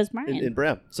this. So smart. In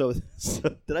Bram. So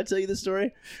did I tell you this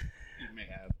story? You may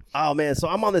have. Oh man, so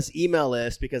I'm on this email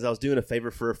list because I was doing a favor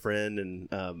for a friend,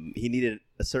 and he needed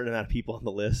a certain amount of people on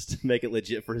the list to make it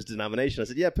legit for his denomination. I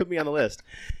said, "Yeah, put me on the list."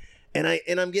 And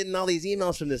I'm getting all these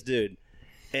emails from this dude,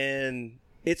 and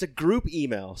it's a group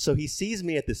email. So he sees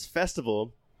me at this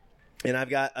festival, and I've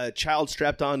got a child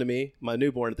strapped onto me, my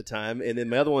newborn at the time, and then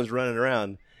my other one's running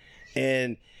around.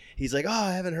 And he's like, "Oh,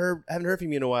 I haven't heard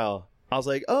from you in a while." I was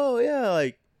like, "Oh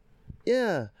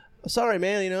yeah, sorry,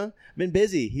 man. I've been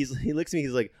busy." He looks at me.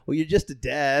 He's like, "Well, you're just a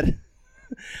dad."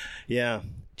 Yeah,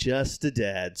 just a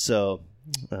dad. So,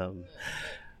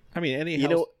 I mean,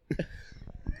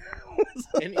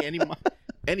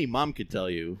 any mom could tell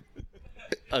you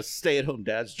a stay-at-home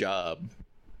dad's job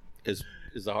is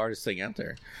the hardest thing out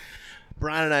there.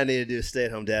 Brian and I need to do a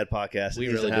stay-at-home dad podcast. We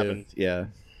really do. Yeah.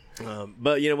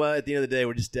 But you know what? At the end of the day,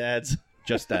 we're just dads.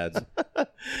 Just dads.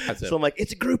 That's it. So I'm like,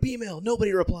 it's a group email.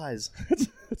 Nobody replies.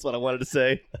 That's what I wanted to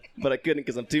say, but I couldn't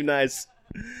because I'm too nice.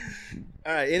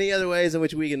 All right. Any other ways in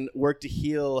which we can work to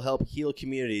help heal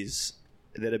communities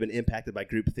that have been impacted by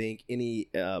groupthink? Any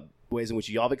ways in which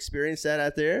y'all have experienced that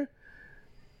out there?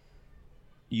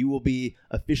 You will be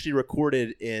officially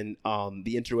recorded in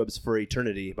the interwebs for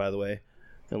eternity, by the way,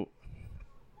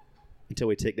 until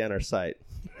we take down our site.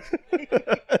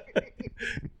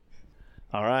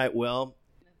 All right. Well,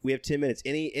 we have 10 minutes.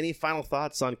 Any final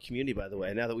thoughts on community, by the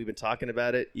way? Now that we've been talking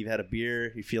about it, you've had a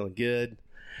beer, you're feeling good.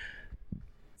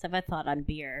 So I've thought on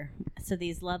beer. So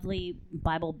these lovely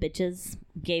Bible bitches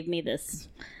gave me this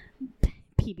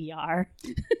PBR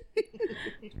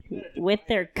with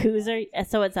their koozer.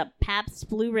 So it's a Pabst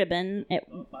Blue Ribbon.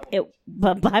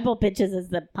 But Bible Bitches is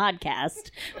the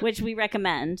podcast, which we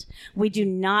recommend. We do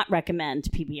not recommend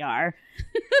PBR.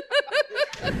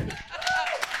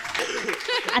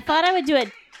 I thought I would do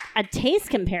a taste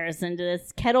comparison to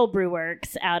this Kettle Brew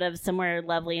Works out of somewhere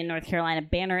lovely in North Carolina,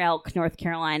 Banner Elk, North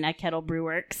Carolina, Kettle Brew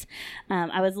Works.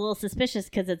 I was a little suspicious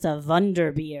because it's a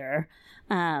Wunder beer.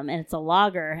 And it's a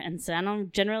lager, and so I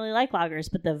don't generally like lagers,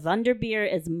 but the Wunder beer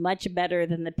is much better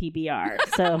than the PBR.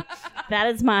 So that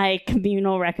is my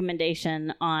communal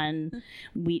recommendation on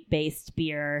wheat-based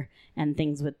beer and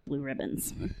things with blue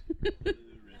ribbons.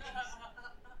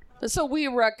 So we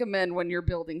recommend when you're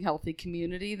building healthy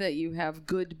community that you have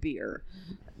good beer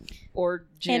or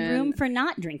gin. And room for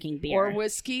not drinking beer. Or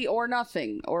whiskey or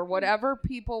nothing or whatever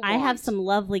people want. I have some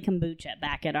lovely kombucha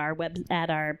back at our at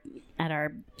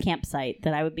our campsite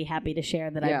that I would be happy to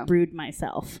share that I brewed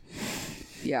myself.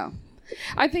 Yeah.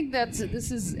 I think this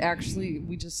is actually,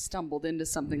 we just stumbled into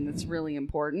something that's really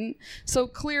important. So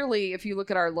clearly, if you look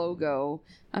at our logo,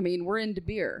 I mean, we're into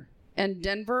beer. And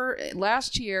Denver,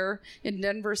 last year in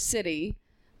Denver City,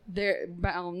 there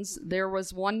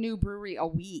was one new brewery a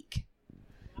week.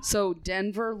 So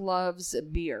Denver loves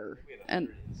beer. And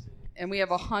we have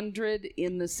 100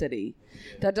 in the city.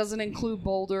 That doesn't include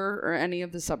Boulder or any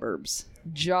of the suburbs.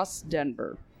 Just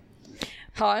Denver.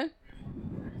 Huh?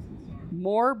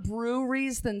 More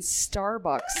breweries than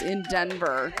Starbucks in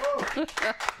Denver.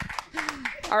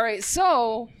 All right,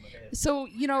 so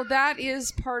that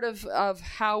is part of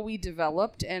how we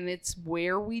developed, and it's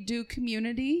where we do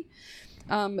community.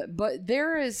 But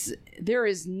there is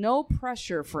no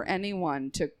pressure for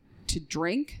anyone to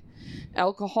drink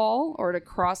alcohol or to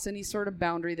cross any sort of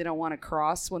boundary they don't want to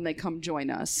cross when they come join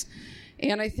us.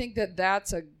 And I think that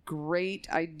that's a great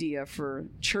idea for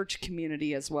church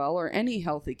community as well, or any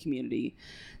healthy community,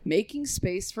 making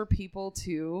space for people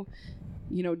to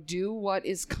do what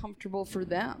is comfortable for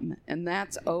them, and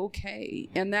that's okay.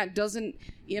 And that doesn't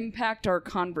impact our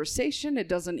conversation. It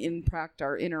doesn't impact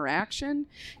our interaction.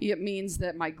 It means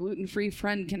that my gluten-free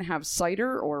friend can have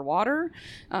cider or water,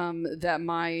 that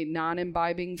my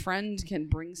non-imbibing friend can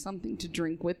bring something to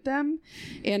drink with them.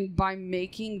 And by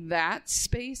making that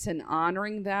space and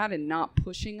honoring that and not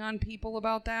pushing on people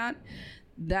about that,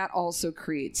 that also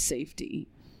creates safety.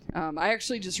 I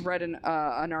actually just read an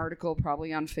article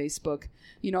probably on Facebook,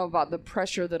 about the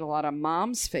pressure that a lot of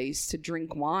moms face to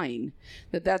drink wine,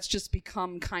 that's just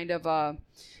become kind of a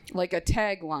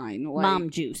tagline. Like, Mom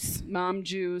juice.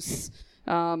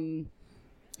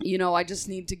 I just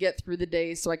need to get through the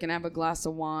day so I can have a glass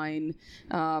of wine.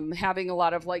 Having a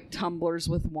lot of tumblers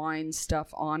with wine stuff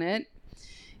on it.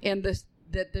 And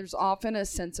that there's often a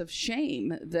sense of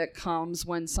shame that comes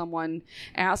when someone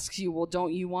asks you, well,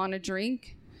 don't you want to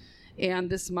drink? And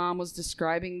this mom was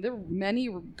describing the many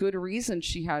good reasons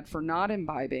she had for not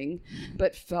imbibing,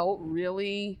 but felt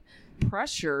really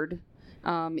pressured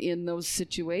in those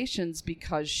situations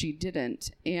because she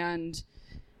didn't. And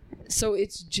so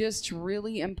it's just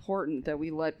really important that we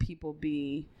let people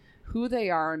be who they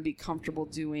are and be comfortable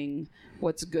doing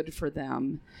what's good for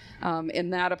them.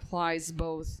 And that applies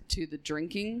both to the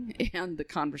drinking and the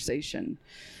conversation.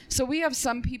 So we have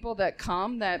some people that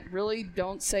come that really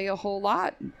don't say a whole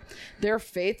lot. They're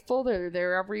faithful. They're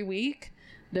there every week.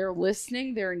 they're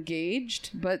listening, they're engaged,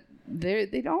 but they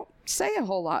don't say a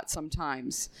whole lot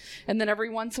sometimes. And then every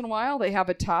once in a while they have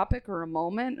a topic or a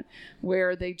moment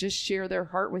where they just share their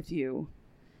heart with you.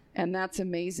 And that's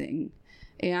amazing.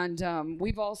 And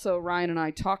we've also, Ryan and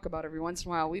I talk about every once in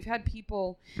a while, we've had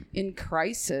people in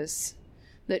crisis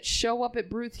that show up at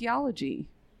Brew Theology.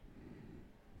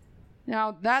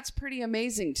 Now, that's pretty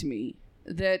amazing to me,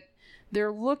 that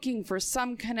they're looking for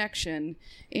some connection.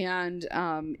 And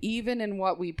even in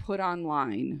what we put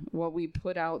online, what we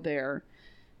put out there,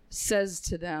 says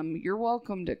to them, you're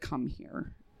welcome to come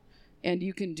here and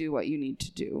you can do what you need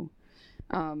to do.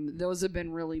 Those have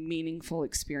been really meaningful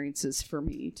experiences for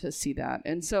me to see that.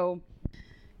 And so,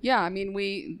 yeah, I mean,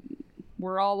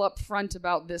 we're all up front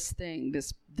about this thing,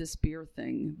 this beer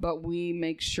thing, but we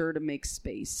make sure to make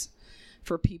space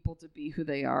for people to be who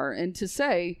they are and to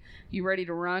say, you ready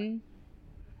to run?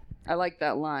 I like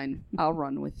that line. I'll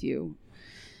run with you.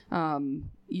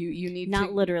 You need not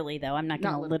to, literally though. I'm not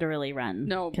going to literally run.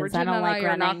 No, because Bridget I don't and like I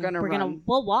are running. not gonna run.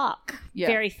 We'll walk Yeah.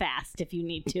 very fast if you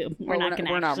need to. We're not going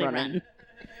to actually run.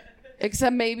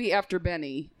 Except maybe after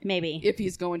Benny, Maybe if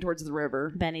he's going towards the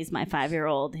river. Benny's my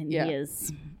 5-year-old, and Yeah.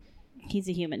 he's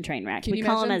a human train wreck. Can We you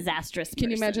call him a imagine- Zastrous Can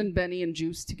you person. imagine Benny and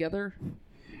Juice together?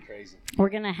 Crazy. We're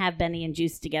going to have Benny and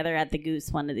Juice together at the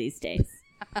Goose one of these days.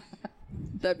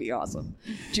 That'd be awesome.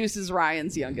 Juice is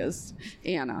Ryan's youngest,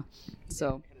 Anna.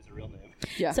 So, That is a real name.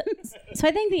 yeah. So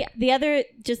I think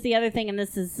the other thing, and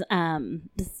this is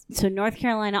so North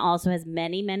Carolina also has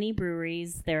many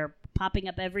breweries. They're popping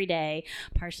up every day,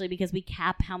 partially because we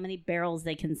cap how many barrels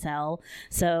they can sell.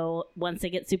 So once they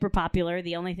get super popular,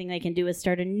 the only thing they can do is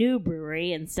start a new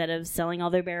brewery instead of selling all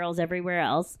their barrels everywhere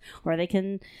else, or they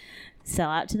can sell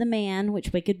out to the Man,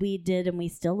 which Wicked Weed did, and we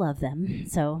still love them.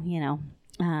 So,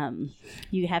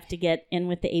 you have to get in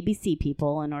with the ABC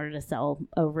people in order to sell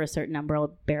over a certain number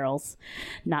of barrels.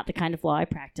 Not the kind of law I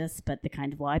practice, but the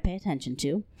kind of law I pay attention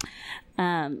to.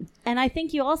 And I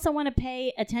think you also want to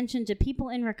pay attention to people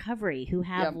in recovery who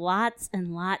have lots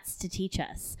and lots to teach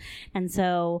us. And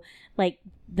so, like,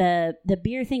 the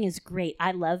beer thing is great.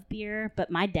 I love beer, but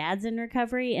my dad's in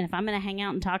recovery, and if I'm going to hang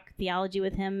out and talk theology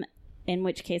with him, in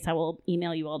which case I will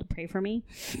email you all to pray for me.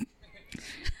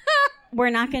 We're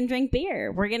not going to drink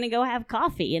beer. We're going to go have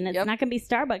coffee, and it's not going to be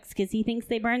Starbucks because he thinks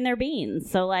they burn their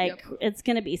beans. So, it's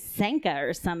going to be Senka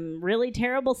or some really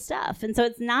terrible stuff. And so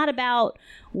it's not about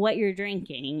what you're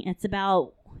drinking. It's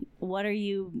about what are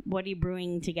you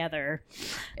brewing together.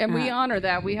 And we honor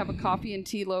that. We have a coffee and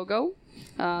tea logo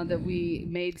that we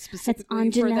made specifically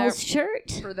it's on Janelle's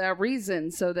shirt for that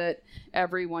reason, so that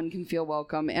everyone can feel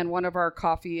welcome. And one of our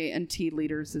coffee and tea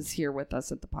leaders is here with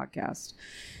us at the podcast.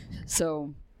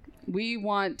 So we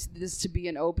want this to be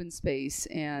an open space,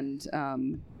 and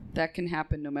that can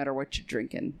happen no matter what you're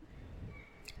drinking.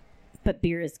 But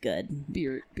beer is good.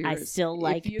 Beer I is, still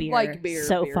like if you beer, like beer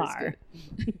so beer is far.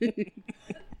 good.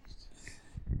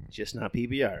 Just not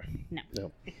PBR.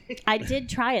 No. I did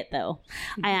try it, though.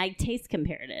 I taste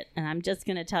compared it, and I'm just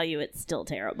going to tell you it's still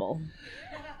terrible.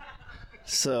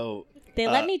 So They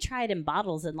let me try it in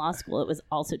bottles in law school. It was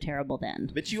also terrible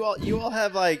then. But you all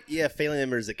have family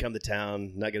members that come to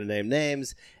town, not going to name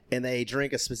names, and they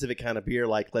drink a specific kind of beer,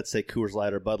 like let's say Coors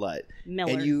Light or Bud Light.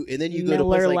 Miller. And then you go to a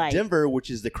place Miller like Lite. Denver, which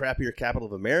is the crappier capital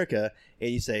of America,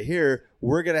 and you say, "Here,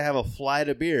 we're going to have a flight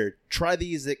of beer. Try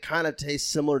these that kind of taste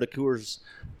similar to Coors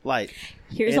Light."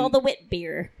 Here's And- all the wit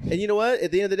beer. And you know what?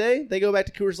 At the end of the day, they go back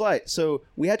to Coors Light. So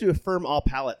we have to affirm all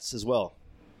palates as well.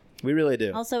 We really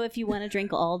do. Also, if you want to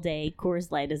drink all day, Coors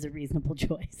Light is a reasonable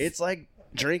choice. It's like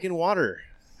drinking water.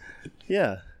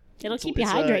 Yeah. It'll keep you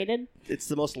it's, hydrated. It's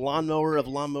the most lawnmower of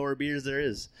lawnmower beers there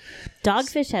is.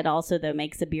 Dogfish Head also, though,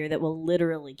 makes a beer that will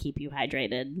literally keep you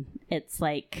hydrated. It's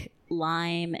like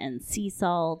lime and sea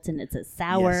salt, and it's a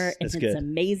sour, Yes, and that's it's good.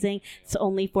 amazing. It's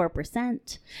only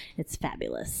 4%. It's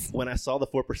fabulous. When I saw the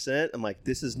 4%, I'm like,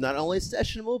 this is not only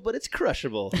sessionable, but it's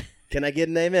crushable. Can I get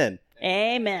an amen?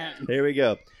 Amen. There we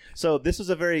go. So this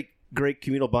was a very great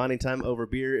communal bonding time over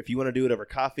beer. If you want to do it over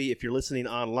coffee, if you're listening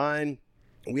online,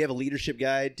 we have a leadership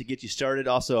guide to get you started.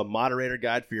 Also a moderator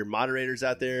guide for your moderators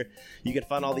out there. You can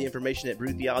find all the information at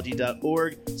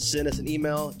brewtheology.org. Send us an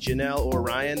email, Janelle or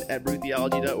Ryan at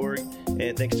brewtheology.org.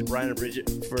 And thanks to Brian and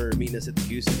Bridget for meeting us at the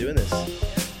Goose and doing this.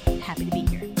 Happy to be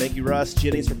here. Thank you, Ross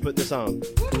Jennings, for putting this on.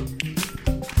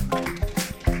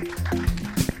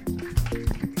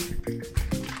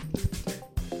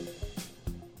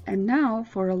 And now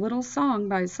for a little song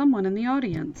by someone in the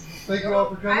audience. Thank you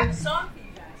all for I have coming. a song for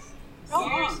you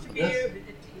guys. Here's to beer, but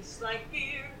it tastes like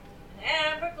beer. An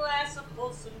amber glass of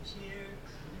wholesome cheer.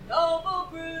 A noble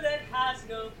brew that has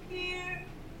no fear.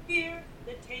 Beer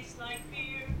that tastes like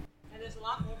beer. And there's a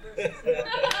lot more.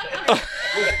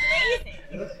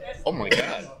 Oh my god.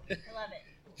 I love it.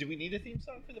 Do we need a theme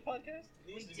song for the podcast?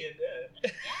 Can we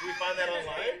find that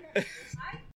online?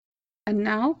 And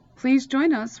now, please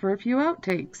join us for a few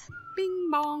outtakes. Bing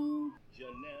bong.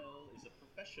 Janelle is a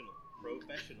professional.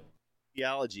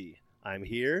 Theology. I'm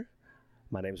here.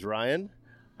 My name's Ryan.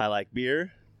 I like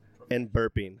beer and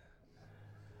burping.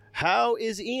 How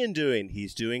is Ian doing?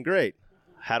 He's doing great.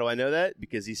 How do I know that?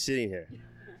 Because he's sitting here.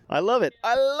 I love it.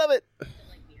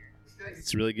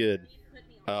 It's really good.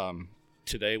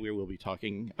 Today we will be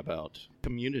talking about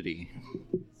community.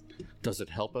 Does it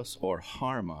help us or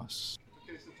harm us?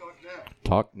 Okay, so talk now.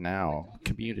 Talk now.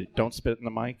 Community. Don't spit in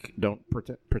the mic. Don't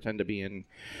pretend to be in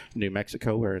New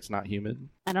Mexico where it's not humid.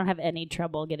 I don't have any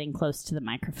trouble getting close to the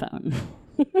microphone.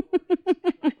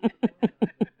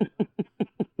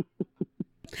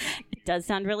 It does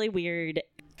sound really weird.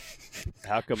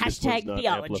 How come this Hashtag one's not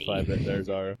theology. amplified, but there's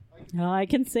our... I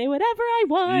can say whatever I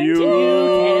want. You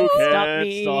can't stop can't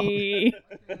me.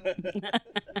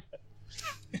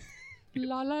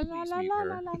 La la la Please la mute la her.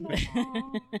 la la la.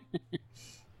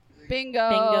 Bingo.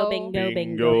 Bingo, bingo,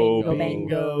 bingo, bingo,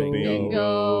 bingo,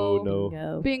 bingo.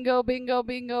 No. Bingo, bingo,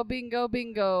 bingo, bingo,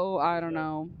 bingo. I don't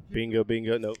know. Bingo,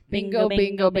 no. Bingo,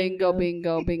 bingo, bingo,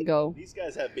 bingo, bingo. These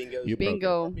guys have bingos. You broke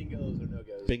Bingo. Bingos or no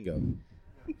goes. Bingo.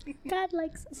 God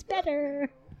likes us better.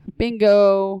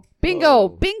 Bingo. Bingo. Oh.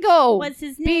 Bingo. What's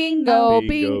his name? Bingo. Bingo.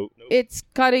 Bing. Nope. It's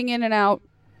cutting in and out.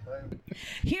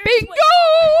 Here's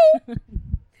Bingo.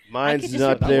 Mine's just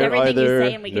not repeat there everything you either.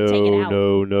 say and we can take it out.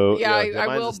 No. Yeah,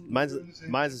 I will. Mine's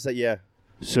just say yeah.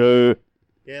 So.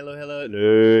 Hello.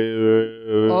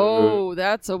 No. Oh,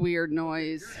 that's a weird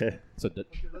noise. So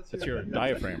that's your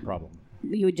diaphragm problem.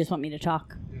 You would just want me to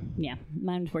talk. Yeah,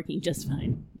 mine's working just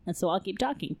fine. And so I'll keep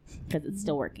talking because it's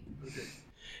still working.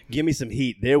 Give me some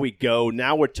heat. There we go.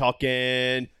 Now we're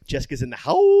talking. Jessica's in the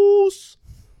house.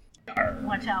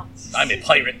 Watch out. I'm a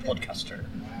pirate podcaster.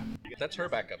 That's her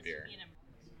backup here.